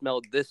time I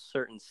smelled this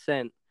certain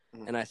scent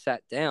and I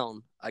sat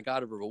down, I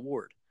got a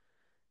reward.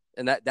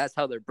 And that's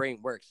how their brain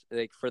works.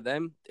 Like for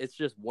them, it's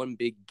just one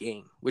big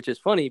game, which is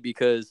funny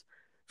because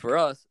for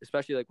us,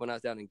 especially like when I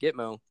was down in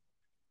Gitmo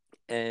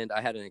and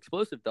I had an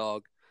explosive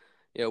dog,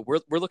 we're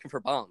looking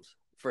for bombs.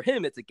 For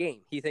him, it's a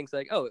game. He thinks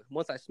like, oh,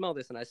 once I smell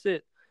this and I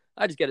sit,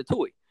 I just get a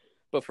toy.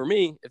 But for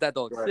me, if that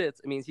dog sits,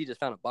 it means he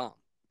just found a bomb.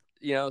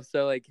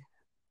 So like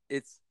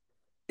it's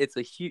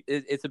a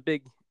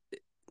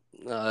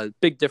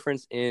big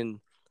difference in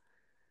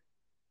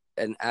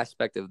an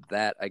aspect of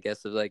that, I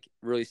guess, of like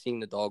really seeing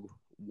the dog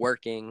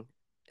working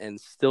and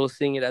still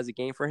seeing it as a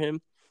game for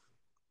him.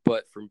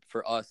 But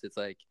for us, it's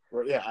like,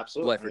 yeah,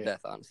 absolutely, life or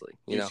death, honestly.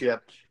 You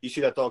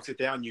see that dog sit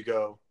down, you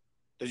go,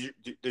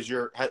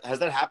 has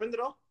that happened at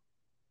all?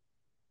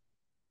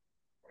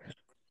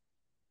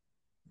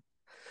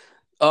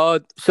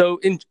 So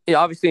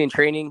obviously in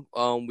training,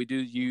 we do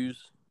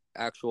use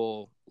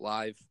actual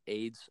live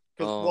aids.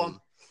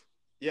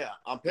 Yeah,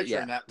 I'm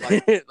picturing that.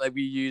 Like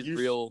we use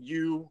real.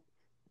 You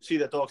see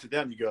that dog sit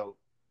down, you go,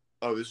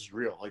 "Oh, this is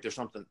real." Like there's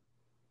something,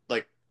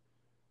 like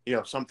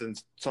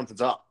something's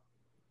up,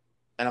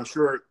 and I'm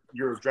sure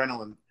your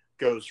adrenaline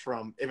goes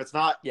from if it's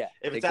at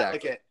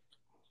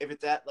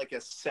like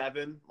a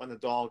 7 when the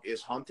dog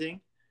is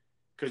hunting,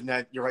 because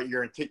now you're right,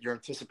 you're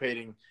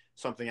anticipating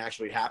something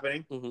actually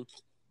happening, and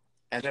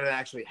then it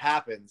actually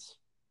happens,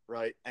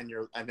 right? And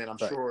then I'm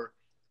sure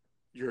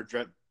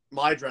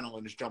my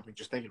adrenaline is jumping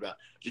just thinking about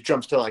it. It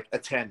jumps to like a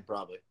 10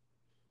 probably.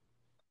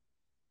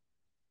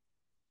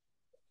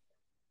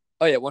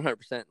 Oh yeah,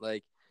 100%.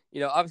 Like,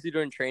 obviously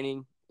during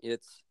training,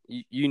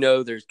 you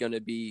know there's going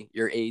to be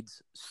your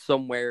aides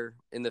somewhere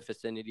in the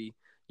vicinity.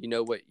 You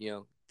know what,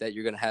 that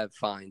you're going to have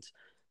fines.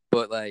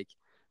 But like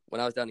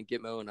when I was down in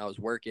Gitmo and I was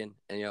working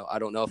and, I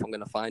don't know if I'm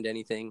going to find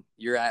anything,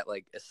 you're at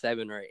like a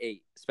 7 or an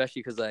 8,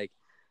 especially because like,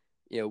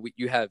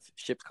 you have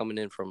ships coming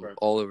in from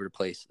all over the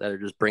place that are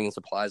just bringing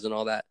supplies and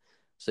all that.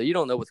 So you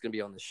don't know what's going to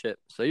be on the ship.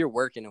 So you're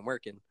working and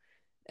working,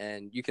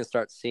 and you can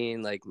start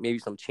seeing like maybe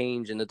some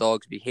change in the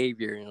dog's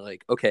behavior. And you're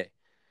like, okay,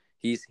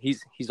 he's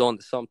on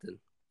to something.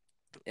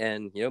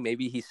 And,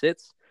 maybe he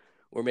sits,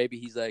 or maybe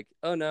he's like,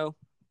 oh no,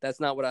 that's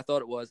not what I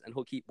thought it was. And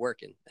he'll keep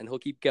working and he'll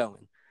keep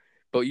going.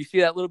 But you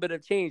see that little bit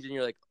of change and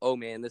you're like, oh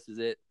man, this is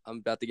it. I'm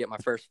about to get my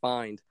first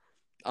find.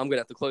 I'm going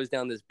to have to close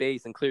down this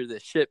base and clear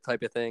this ship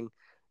type of thing.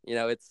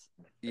 Your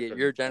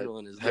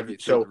adrenaline is through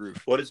the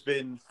roof. What has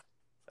been,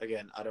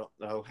 again, I don't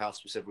know how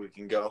specific we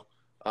can go,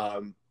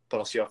 but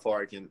I'll see how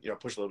far I can,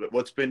 push a little bit.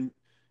 What's been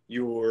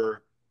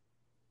your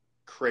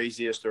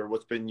craziest, or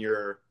what's been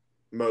your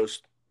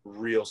most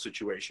real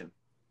situation?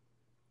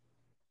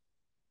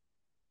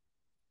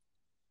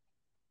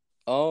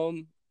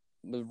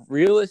 The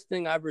realest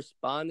thing I've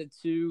responded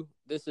to,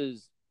 this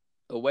is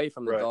away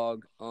from the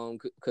dog,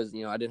 because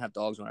I didn't have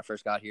dogs when I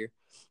first got here,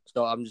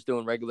 so I'm just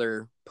doing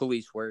regular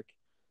police work.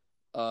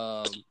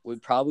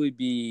 Would probably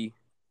be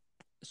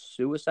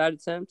suicide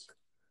attempt.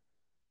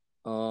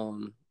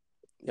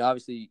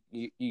 Obviously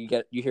you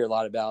hear a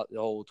lot about the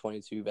whole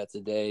 22 vets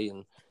a day,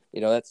 and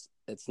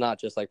it's not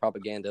just like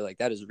propaganda, like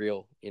that is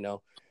real,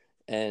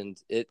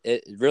 and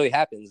it really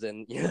happens.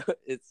 And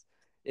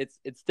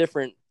it's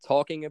different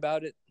talking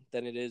about it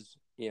than it is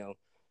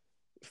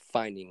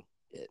finding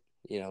it,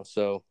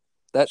 so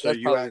that's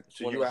you probably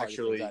so you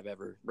actually I've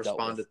ever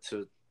responded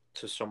to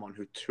someone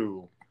who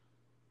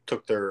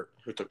took their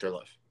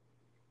life.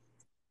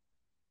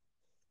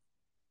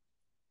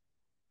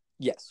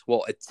 Yes,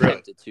 well,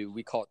 attempted to.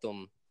 We caught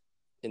them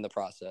in the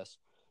process,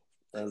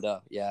 and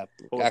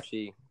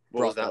actually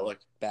what was that like?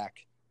 Back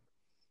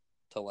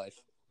to life.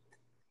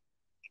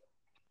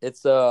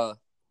 It's I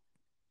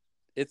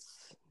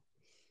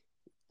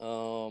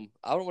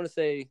don't want to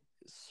say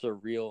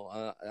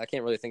surreal. I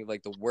can't really think of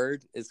like the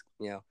word is,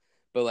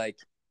 but like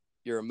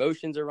your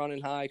emotions are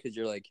running high because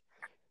you're like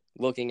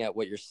looking at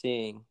what you're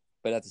seeing,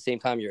 but at the same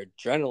time your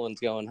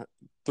adrenaline's going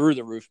through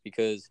the roof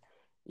because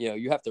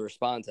you have to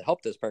respond to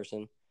help this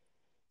person.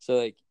 So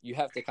like you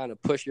have to kind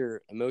of push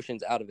your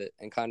emotions out of it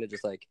and kind of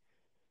just like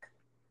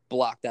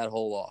block that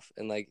hole off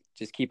and like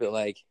just keep it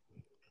like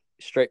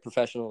straight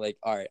professional. Like,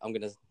 all right, I'm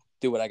gonna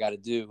do what I got to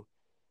do,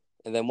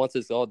 and then once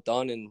it's all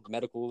done and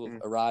medical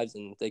arrives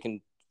and they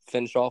can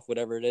finish off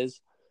whatever it is,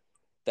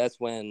 that's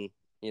when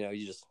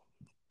you just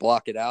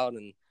block it out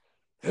and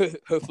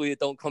hopefully it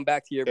don't come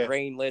back to your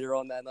brain later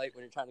on that night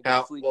when you're trying to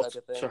go to sleep. Type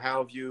of thing. So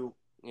how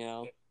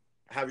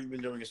have you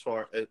been doing as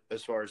far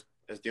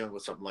as dealing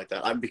with something like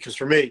that? Because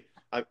for me,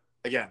 I'm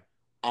an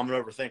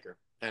overthinker,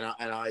 and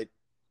I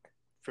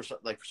for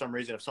some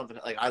reason, if something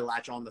like I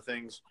latch on to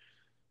things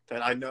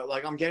that I know,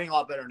 like I'm getting a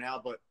lot better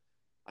now, but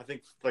I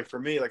think like for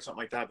me, like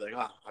something like that, like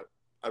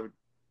I would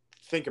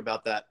think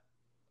about that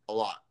a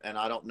lot, and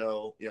I don't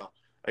know,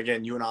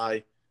 again, you and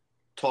I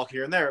talk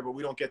here and there, but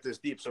we don't get this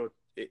deep, so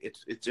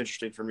it's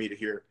interesting for me to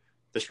hear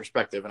this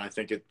perspective, and I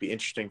think it'd be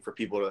interesting for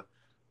people to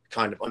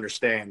kind of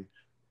understand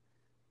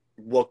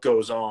what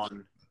goes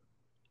on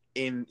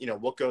in,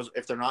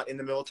 if they're not in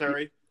the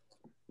military,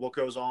 what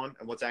goes on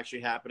and what's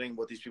actually happening,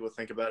 what these people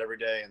think about every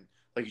day. And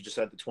like you just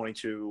said, the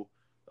 22,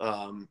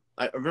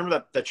 I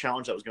remember that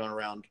challenge that was going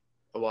around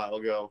a while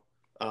ago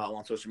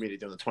on social media,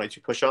 doing the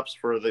 22 push-ups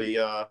for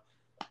the,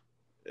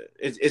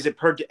 is it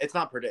per day? It's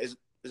not per day. Is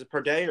it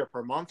per day or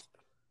per month?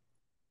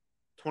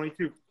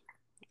 22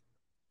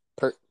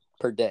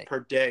 per day. Per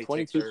day.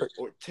 22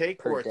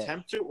 or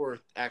attempt to, or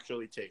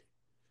actually take.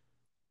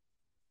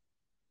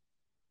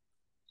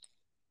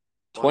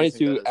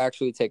 22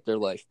 actually take their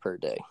life per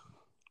day.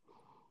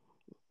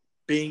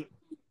 You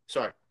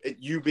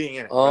being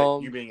in it, right?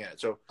 You being in it.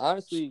 So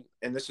honestly,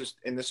 and this is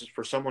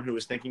for someone who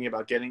is thinking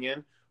about getting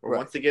in or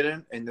wants to get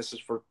in, and this is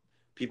for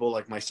people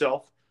like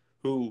myself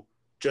who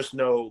just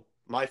know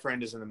my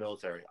friend is in the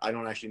military. I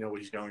don't actually know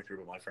what he's going through,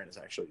 but my friend is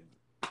actually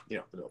in,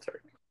 the military.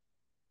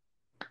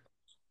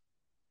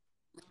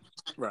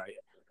 Right.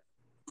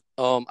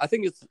 I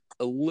think it's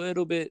a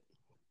little bit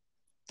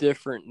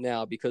different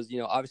now because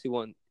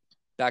obviously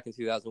back in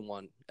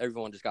 2001,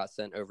 everyone just got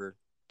sent over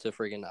to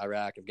friggin'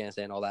 Iraq,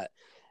 Afghanistan, all that,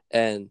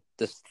 and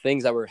the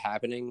things that were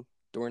happening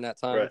during that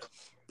time. Right.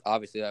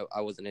 Obviously,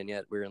 I wasn't in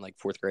yet. We were in like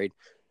 4th grade,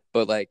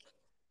 but like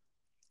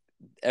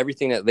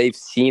everything that they've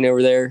seen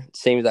over there,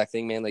 same exact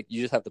thing, man. Like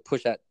you just have to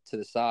push that to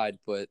the side,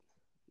 but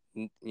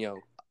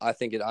I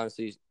think it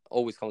honestly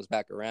always comes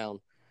back around,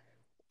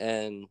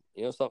 and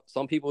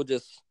some people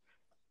just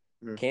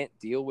can't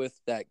deal with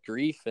that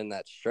grief and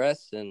that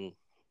stress, and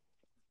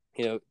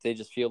they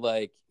just feel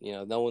like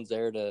no one's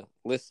there to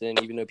listen,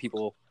 even though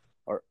people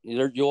are.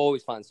 You'll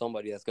always find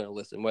somebody that's going to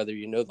listen, whether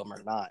you know them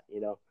or not.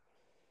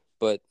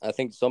 But I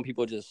think some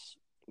people just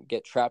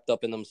get trapped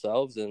up in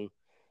themselves, and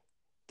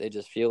they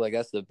just feel like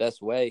that's the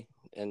best way.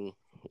 And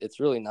it's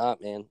really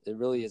not, man. It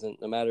really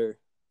isn't. No matter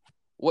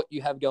what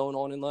you have going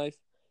on in life,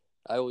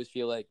 I always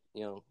feel like,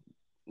 no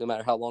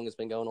matter how long it's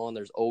been going on,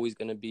 there's always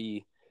going to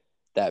be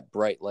that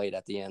bright light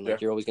at the end.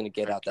 Like, you're always going to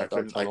get out that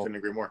dark tunnel. I couldn't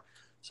agree more.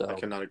 So I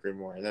cannot agree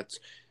more. And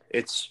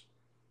it's,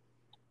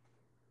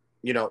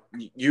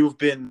 you've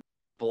been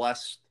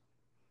blessed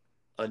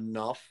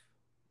enough,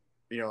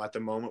 at the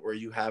moment where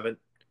you've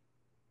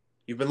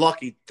been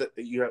lucky that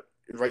you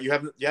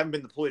haven't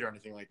been deployed or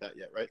anything like that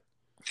yet, right?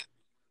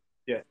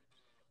 Yeah.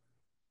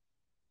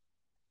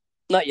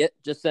 Not yet.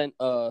 Just sent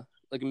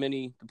like a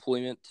mini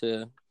deployment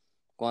to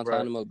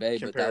Guantanamo Bay,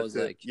 but that was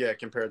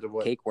compared to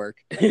what cake work.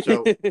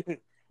 So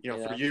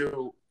for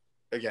you,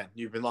 again,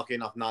 you've been lucky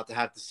enough not to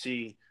have to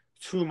see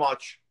too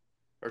much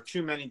or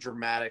too many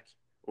traumatic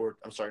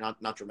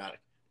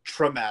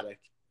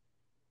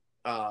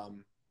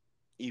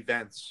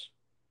events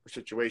or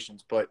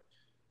situations, but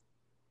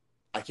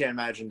I can't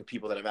imagine the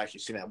people that have actually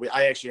seen that.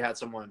 I actually had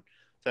someone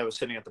that was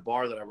sitting at the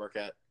bar that I work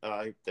at.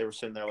 They were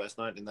sitting there last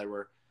night, and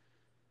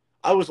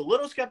I was a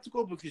little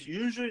skeptical because you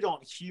usually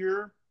don't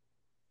hear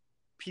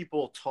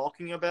people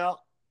talking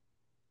about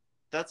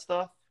that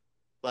stuff,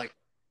 like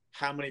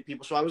how many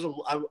people. So I would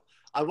kind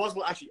of want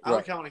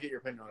to get your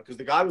opinion on it, because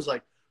the guy was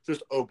like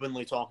just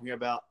openly talking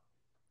about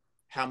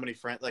how many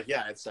friends. Like,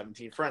 yeah, I had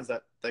 17 friends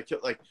that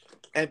killed. Like,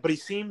 but he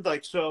seemed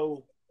like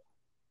so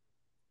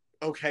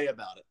okay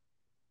about it.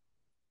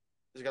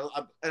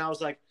 And I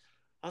was like,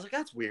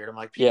 that's weird. I'm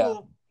like,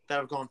 people that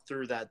have gone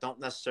through that don't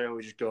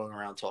necessarily just going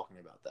around talking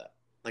about that.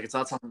 Like, it's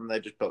not something they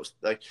just post.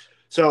 Like,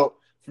 so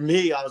for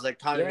me, I was like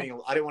kind of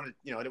being, I didn't want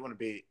to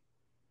be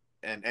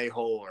an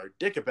a-hole or a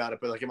dick about it,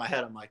 but like in my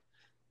head, I'm like,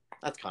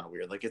 that's kind of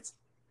weird. Like, is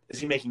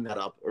he making that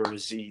up, or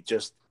is he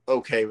just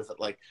okay with it?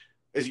 Like,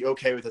 is he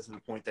okay with it to the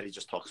point that he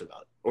just talks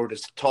about it, or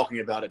does talking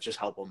about it just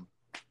help him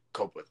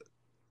cope with it?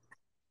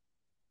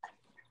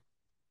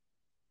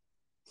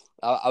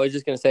 I was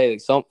just gonna say,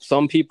 like,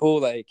 some people,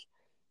 like,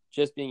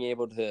 just being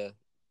able to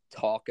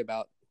talk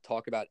about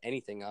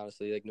anything,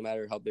 honestly, like, no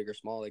matter how big or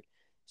small, like,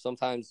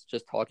 sometimes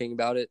just talking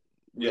about it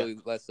really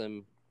lets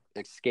them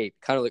escape,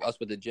 kind of like us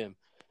with the gym,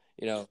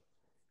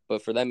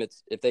 but for them,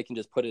 it's, if they can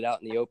just put it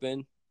out in the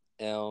open,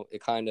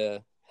 it kind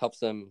of helps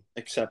them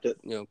accept it,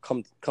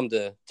 come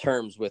to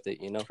terms with it.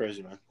 It's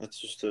crazy, man. That's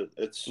just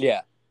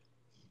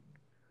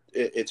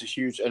it's a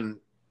huge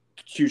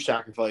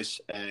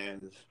sacrifice,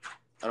 and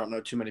I don't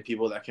know too many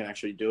people that can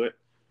actually do it.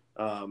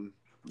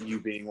 You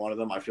being one of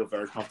them, I feel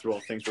very comfortable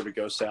if things were to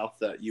go south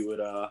that you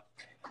would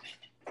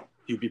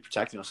you'd be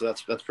protecting us. So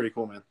that's pretty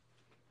cool, man.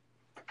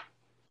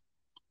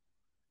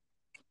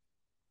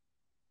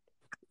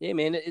 Yeah,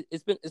 man,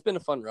 it's been a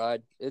fun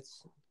ride.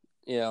 It's,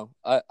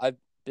 I've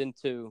been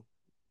to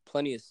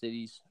plenty of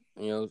cities.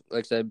 Like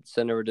I said,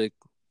 sent over to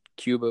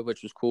Cuba,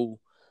 which was cool,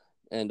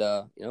 and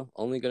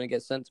only gonna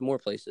get sent to more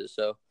places.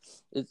 So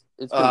it's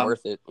been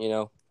worth it.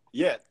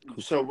 Yeah.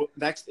 So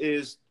next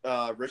is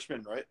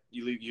Richmond, right?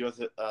 You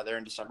go there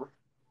in December.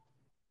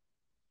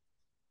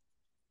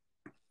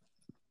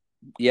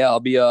 Yeah, I'll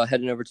be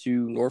heading over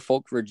to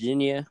Norfolk,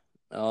 Virginia,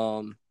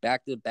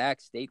 back to back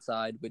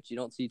stateside, which you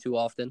don't see too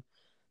often.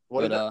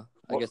 I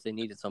guess they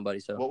needed somebody,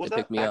 so they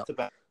picked me up.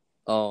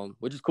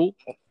 Which is cool.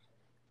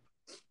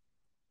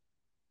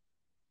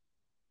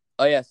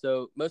 Oh yeah,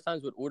 so most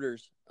times with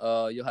orders,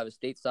 you'll have a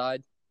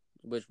stateside,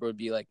 which would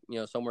be like,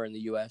 somewhere in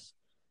the U.S.,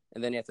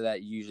 and then after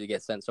that, you usually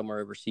get sent somewhere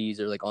overseas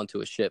or like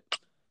onto a ship.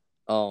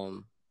 But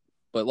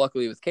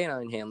luckily with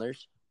canine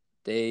handlers,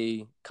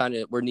 they kind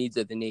of were needs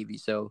of the Navy,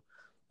 so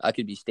I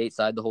could be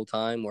stateside the whole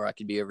time, or I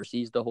could be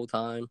overseas the whole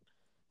time.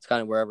 It's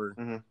kind of wherever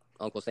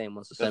Uncle Sam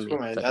wants to send me. Cool,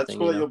 man. That's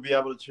cool. You'll be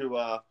able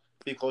to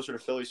be closer to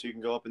Philly, so you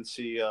can go up and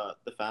see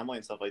the family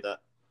and stuff like that.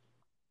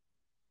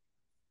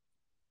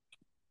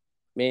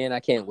 Man, I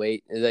can't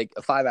wait. It's like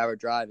a 5-hour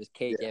drive is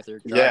cake after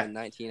driving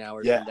 19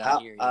 hours from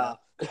down here. How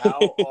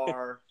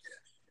are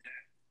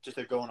just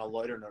to go on a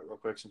lighter note real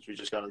quick, since we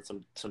just got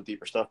into some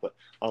deeper stuff, but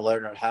on a lighter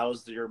note,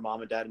 how's your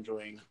mom and dad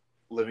enjoying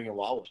living in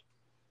Wildwood?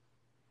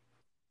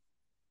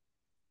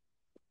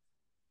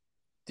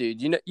 Dude,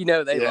 they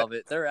love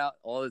it. They're out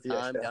all the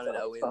time down at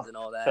Owens and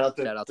all that. Shout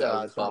out to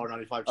Owens Pub.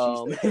 95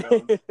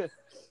 cheesesteak.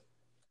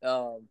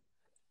 Oh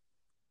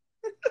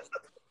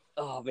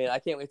man, I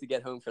can't wait to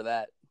get home for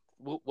that.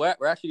 We're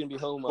actually gonna be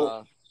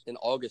home in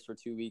August for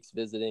 2 weeks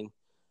visiting.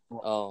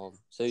 So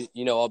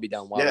I'll be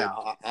down Wildwood. Yeah,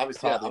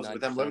 obviously. I was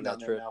with them living down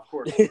there now, of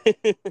course.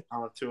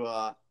 I'll have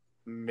to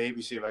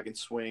maybe see if I can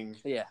swing.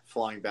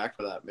 Flying back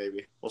for that.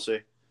 Maybe we'll see.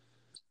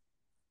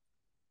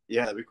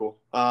 Yeah, that'd be cool.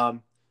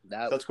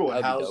 That's cool.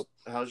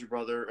 How's your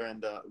brother?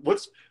 And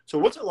what's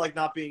it like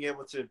not being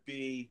able to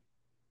be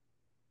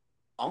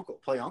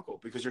play uncle,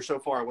 because you're so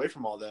far away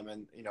from all them,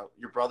 and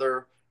your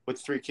brother with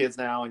 3 kids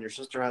now, and your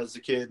sister has a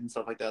kid and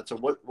stuff like that. So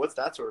what's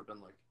that sort of been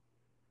like?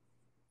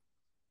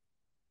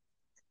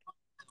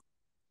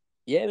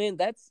 Yeah, man,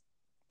 that's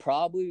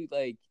probably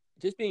like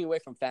just being away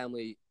from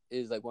family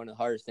is like one of the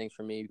hardest things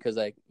for me, because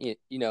like you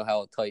know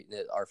how tight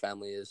knit our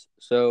family is.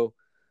 So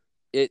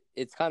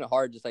it's kind of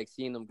hard just like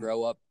seeing them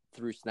grow up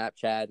through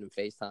Snapchat and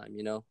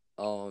FaceTime,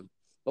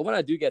 But when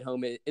I do get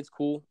home, it's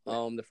cool.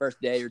 The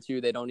first day or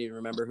two, they don't even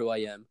remember who I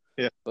am.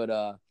 Yeah.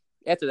 But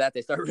after that,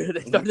 they start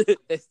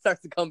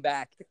to come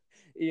back,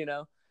 you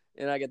know.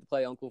 And I get to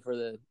play uncle for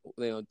the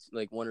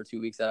like 1 or 2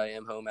 weeks that I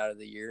am home out of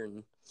the year,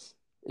 and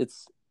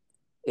it's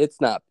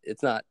not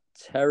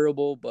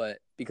terrible, but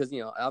because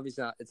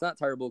obviously it's not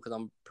terrible because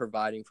I'm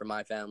providing for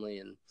my family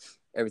and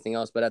everything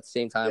else. But at the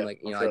same time, I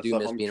do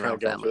miss being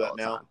around family all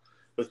the time.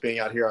 With being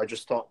out here, I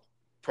just thought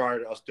prior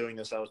to us doing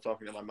this, I was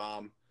talking to my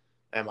mom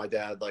and my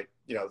dad, like,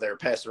 they were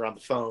passing around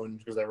the phone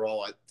because they were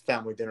all at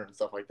family dinner and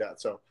stuff like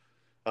that. So,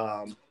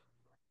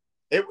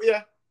 it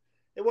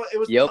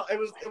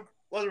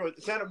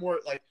sounded more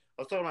like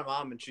I was talking to my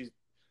mom and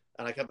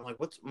I kept like,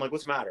 what's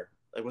the matter?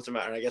 Like, what's the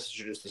matter? And I guess I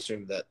should just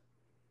assume that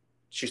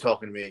she's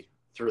talking to me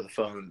through the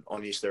phone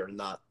on Easter and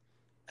not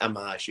am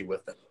I actually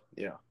with them,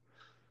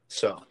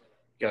 So,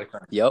 gotta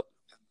kind of. Yep.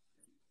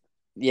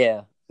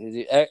 Yeah.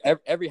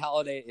 Every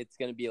holiday, it's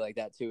going to be like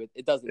that, too.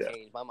 It doesn't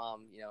change. My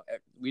mom,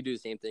 we do the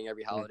same thing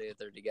every holiday that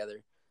they're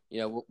together.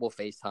 We'll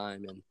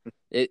FaceTime, and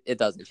it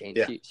doesn't change.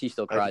 Yeah. She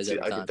still cries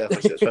every time. I could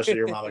definitely see it, especially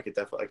your mom. I could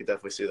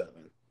definitely see that,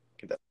 man.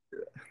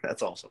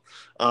 That's awesome.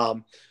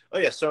 So. Oh,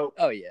 yeah.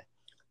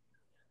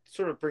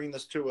 Sort of bringing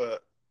this to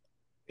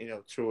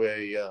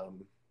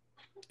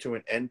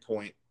an end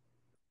point.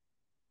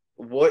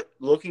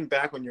 Looking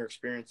back on your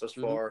experience thus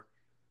far,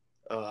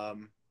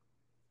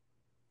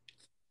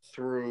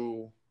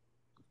 through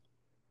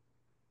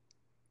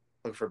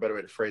looking for a better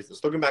way to phrase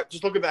this. Looking back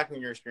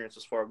on your experience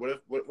thus far,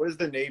 what has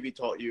the Navy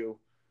taught you?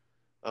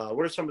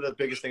 What are some of the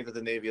biggest things that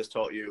the Navy has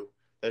taught you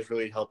that has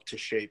really helped to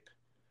shape,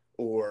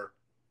 or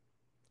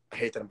I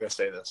hate that I'm going to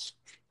say this.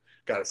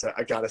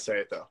 I gotta say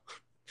it though.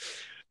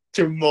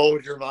 To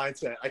mold your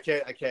mindset. I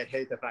can't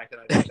hate the fact that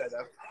I just said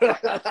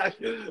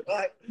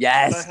that.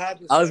 Yes.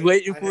 I was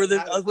waiting for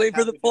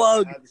the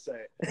plug. I had to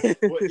say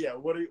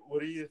it. What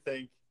do you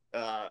think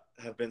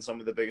have been some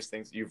of the biggest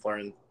things you've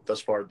learned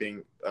thus far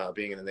being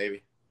in the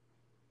Navy?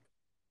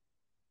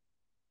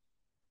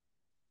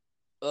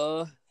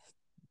 Let's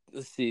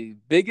see.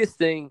 Biggest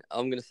thing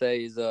I'm gonna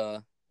say is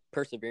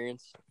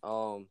perseverance.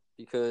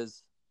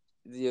 Because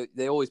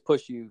they always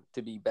push you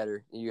to be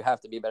better. You have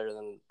to be better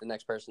than the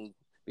next person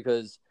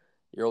because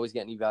you're always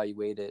getting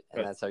evaluated,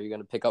 and that's how you're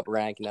gonna pick up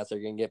rank, and that's how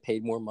you're gonna get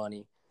paid more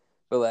money.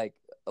 But like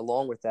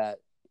along with that,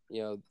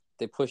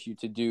 they push you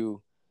to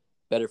do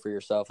better for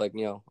yourself. Like,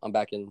 I'm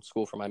back in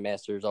school for my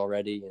master's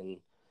already and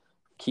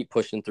keep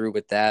pushing through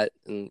with that.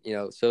 And,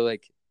 so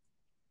like,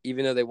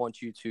 even though they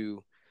want you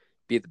to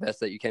be the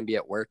best that you can be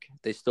at work,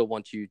 they still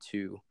want you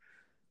to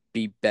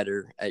be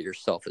better at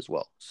yourself as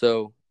well.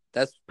 So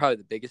that's probably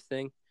the biggest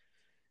thing.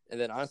 And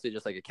then honestly,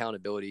 just like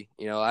accountability,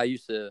 I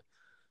used to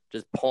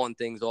just pawn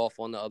things off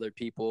on the other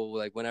people.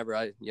 Like whenever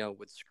I,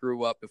 would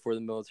screw up before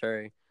the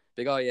military,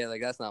 like, oh yeah,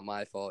 like that's not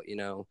my fault.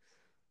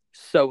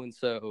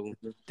 So-and-so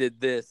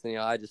did this, and,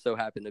 I just so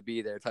happened to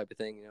be there type of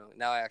thing.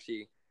 Now I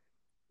actually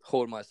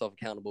hold myself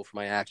accountable for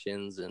my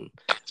actions. And,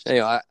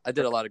 I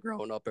did a lot of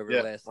growing up over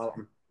the last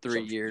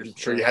 3 years. I'm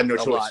sure you had no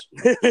choice.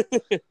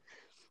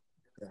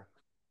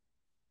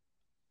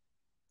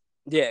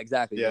 Yeah,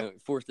 exactly. Yeah.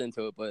 Forced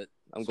into it, but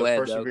I'm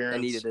glad though. I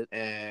needed it.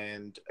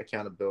 And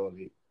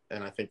accountability.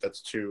 And I think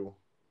that's two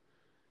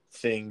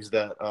things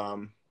that,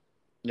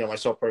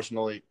 myself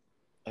personally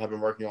have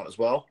been working on as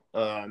well.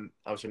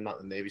 Obviously I'm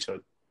not in the Navy, so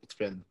it's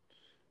been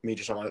me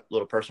just on my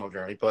little personal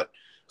journey. But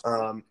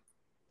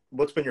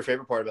what's been your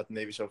favorite part about the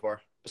Navy so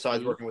far,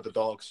 besides working with the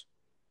dogs?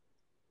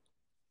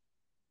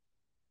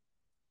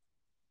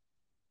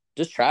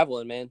 Just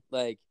traveling, man.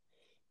 Like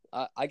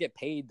I get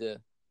paid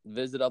to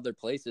visit other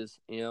places,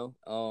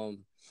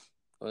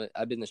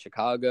 I've been to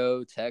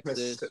Chicago,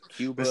 Texas,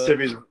 Cuba.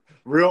 Mississippi's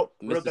real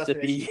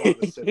Mississippi.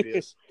 Mississippi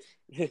is.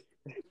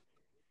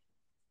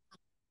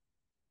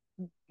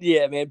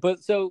 Yeah, man.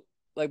 But so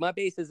like my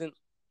base isn't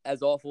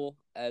as awful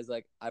as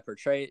like I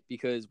portray it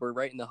because we're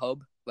right in the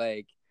hub.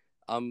 Like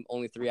I'm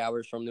only 3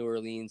 hours from New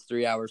Orleans,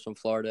 3 hours from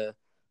Florida,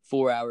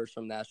 4 hours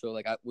from Nashville.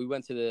 Like we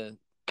went to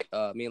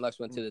me and Lex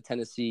went to the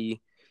Tennessee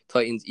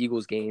Titans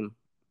Eagles game.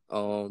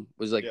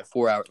 Was like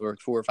 4 hour or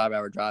 4 or 5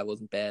 hour drive.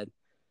 Wasn't bad.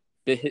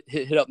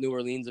 Hit up New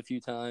Orleans a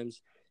few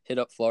times. Hit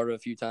up Florida a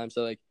few times.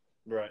 So like,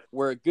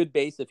 we're a good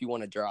base if you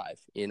want to drive.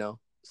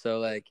 So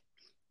like,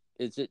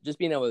 it's just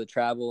being able to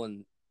travel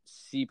and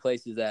see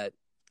places that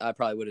I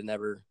probably would have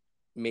never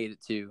made it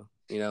to.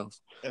 And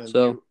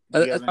so do you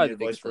that's have probably any the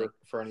advice biggest thing.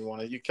 for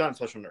anyone? You kind of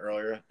touched on it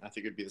earlier. I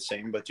think it'd be the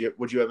same. But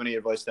would you have any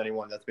advice to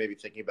anyone that's maybe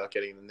thinking about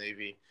getting in the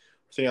Navy,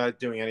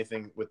 doing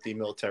anything with the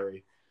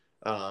military?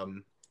 What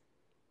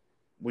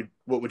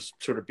would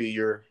sort of be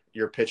your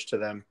pitch to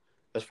them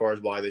as far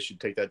as why they should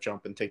take that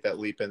jump and take that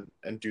leap and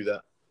do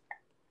that?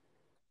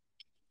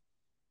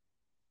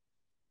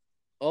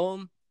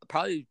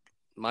 Probably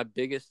my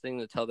biggest thing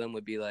to tell them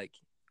would be like,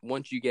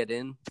 once you get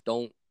in,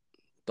 don't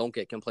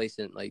get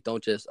complacent. Like,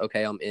 don't just,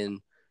 okay, I'm in,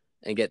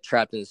 and get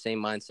trapped in the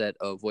same mindset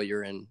of what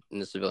you're in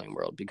the civilian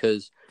world,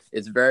 because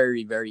it's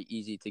very, very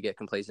easy to get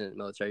complacent in the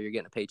military. You're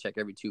getting a paycheck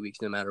every 2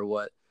 weeks, no matter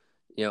what,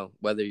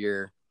 whether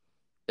you're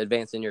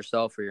advancing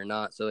yourself or you're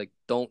not. So, like,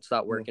 don't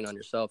stop working on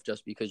yourself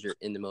just because you're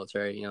in the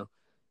military, you know.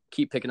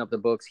 Keep picking up the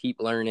books,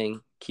 keep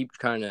learning, keep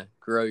trying to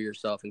grow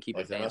yourself and keep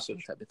Like that advancing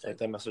message. type of thing. Like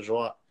that message a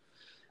lot.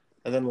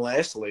 And then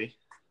lastly,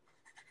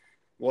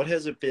 what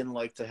has it been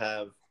like to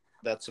have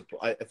that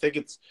support? I think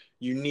it's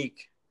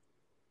unique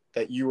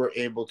that you were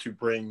able to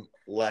bring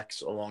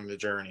Lex along the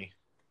journey.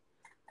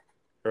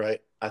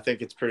 Right? I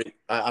think it's pretty.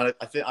 I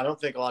don't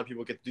think a lot of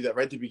people get to do that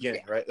right at the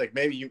beginning, right? Like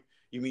maybe you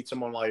meet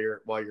someone while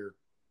you're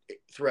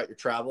throughout your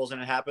travels and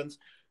it happens,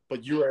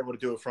 but you were able to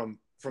do it from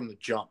the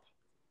jump,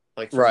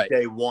 like from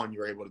day one. You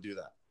were able to do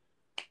that.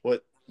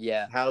 What?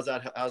 Yeah. How's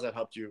that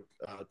helped you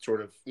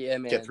sort of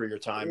get through your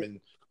time and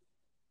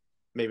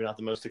maybe not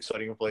the most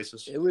exciting of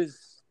places? It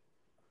was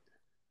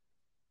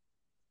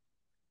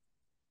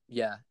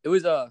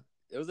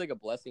like a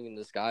blessing in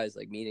disguise,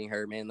 like meeting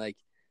her, man. Like,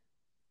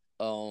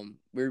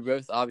 we were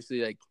both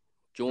obviously like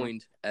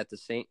joined at the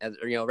same,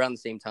 around the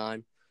same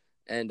time,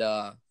 and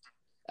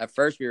at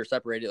first we were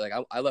separated. Like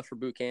I left for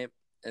boot camp,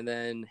 and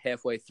then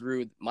halfway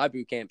through my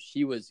boot camp,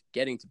 she was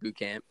getting to boot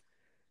camp.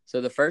 So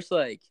the first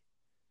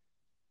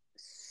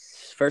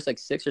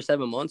 6 or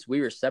 7 months we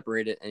were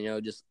separated,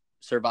 and just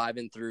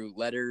surviving through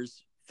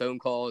letters, phone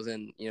calls,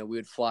 and we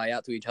would fly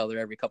out to each other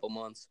every couple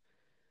months,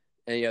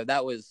 and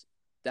that was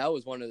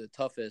one of the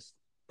toughest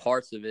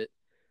parts of it,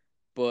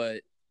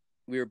 but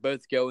we were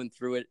both going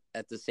through it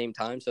at the same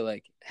time. So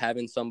like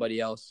having somebody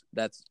else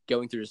that's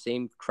going through the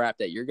same crap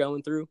that you're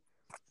going through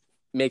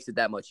makes it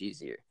that much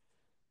easier.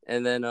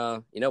 And then,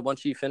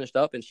 once she finished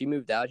up and she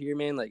moved out here,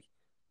 man, like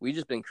we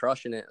just been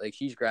crushing it. Like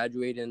she's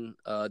graduating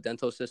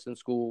dental assistant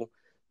school,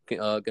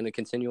 going to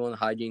continue on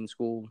hygiene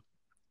school.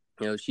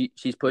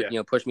 She's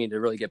pushed me to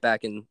really get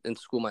back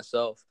into school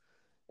myself.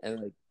 And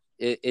like,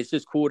 it's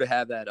just cool to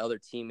have that other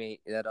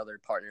teammate, that other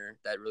partner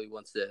that really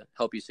wants to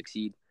help you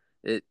succeed.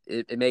 It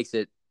makes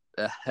it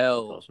a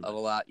hell of a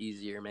lot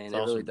easier, man. It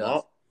really does.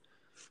 Well,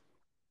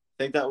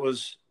 I think that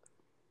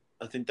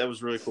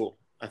was really cool.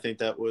 I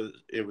think it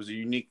was a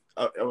unique.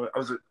 I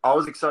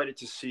was excited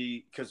to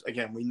see, because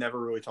again, we never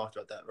really talked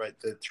about that, right?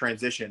 The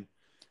transition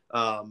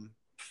from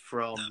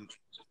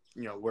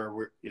where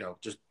we're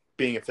just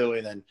being a Philly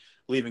and then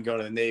leaving, going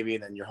to the Navy,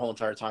 and then your whole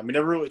entire time. We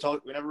never really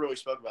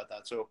spoke about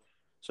that. So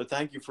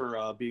thank you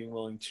for being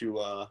willing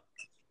to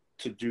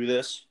do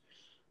this.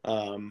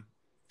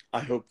 I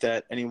hope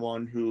that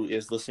anyone who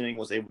is listening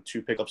was able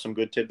to pick up some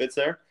good tidbits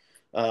there.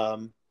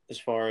 As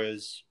far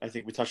as, I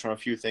think we touched on a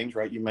few things,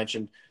 right? You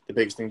mentioned the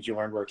biggest things you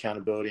learned were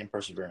accountability and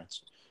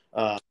perseverance.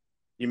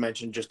 You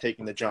mentioned just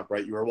taking the jump,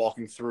 right? You were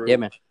walking through, yeah,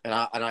 man. And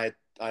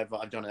I've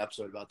done an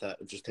episode about that,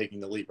 of just taking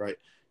the leap, right?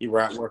 You were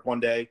at work one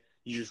day,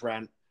 you just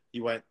ran,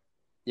 you went,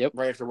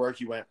 right after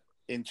work, you went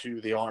into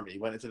the Army, you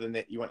went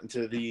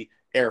into the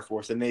Air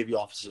Force, the Navy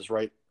offices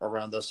right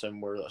around us, and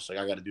we're just like,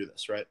 I got to do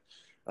this, right?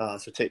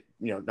 So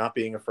not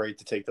being afraid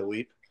to take the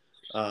leap.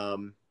 I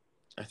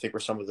think were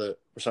some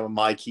of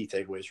my key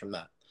takeaways from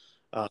that.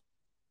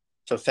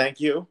 So thank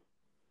you,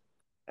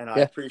 and I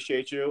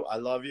appreciate you. I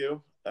love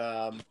you.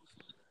 Yeah,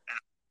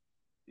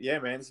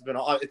 man, it's been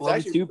all. It's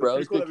actually too, bro.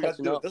 It's cool that we got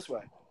to do it this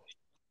way,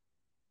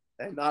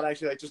 and not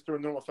actually like just through a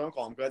normal phone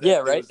call. I'm glad that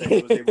it was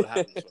able to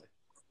happen this way.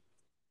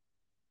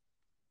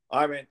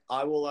 All right, man.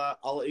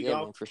 I'll let you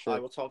go. Man, for sure. I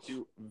will talk to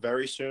you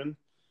very soon.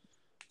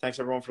 Thanks,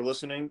 everyone, for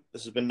listening.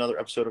 This has been another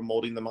episode of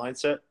Molding the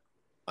Mindset.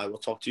 I will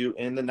talk to you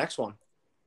in the next one.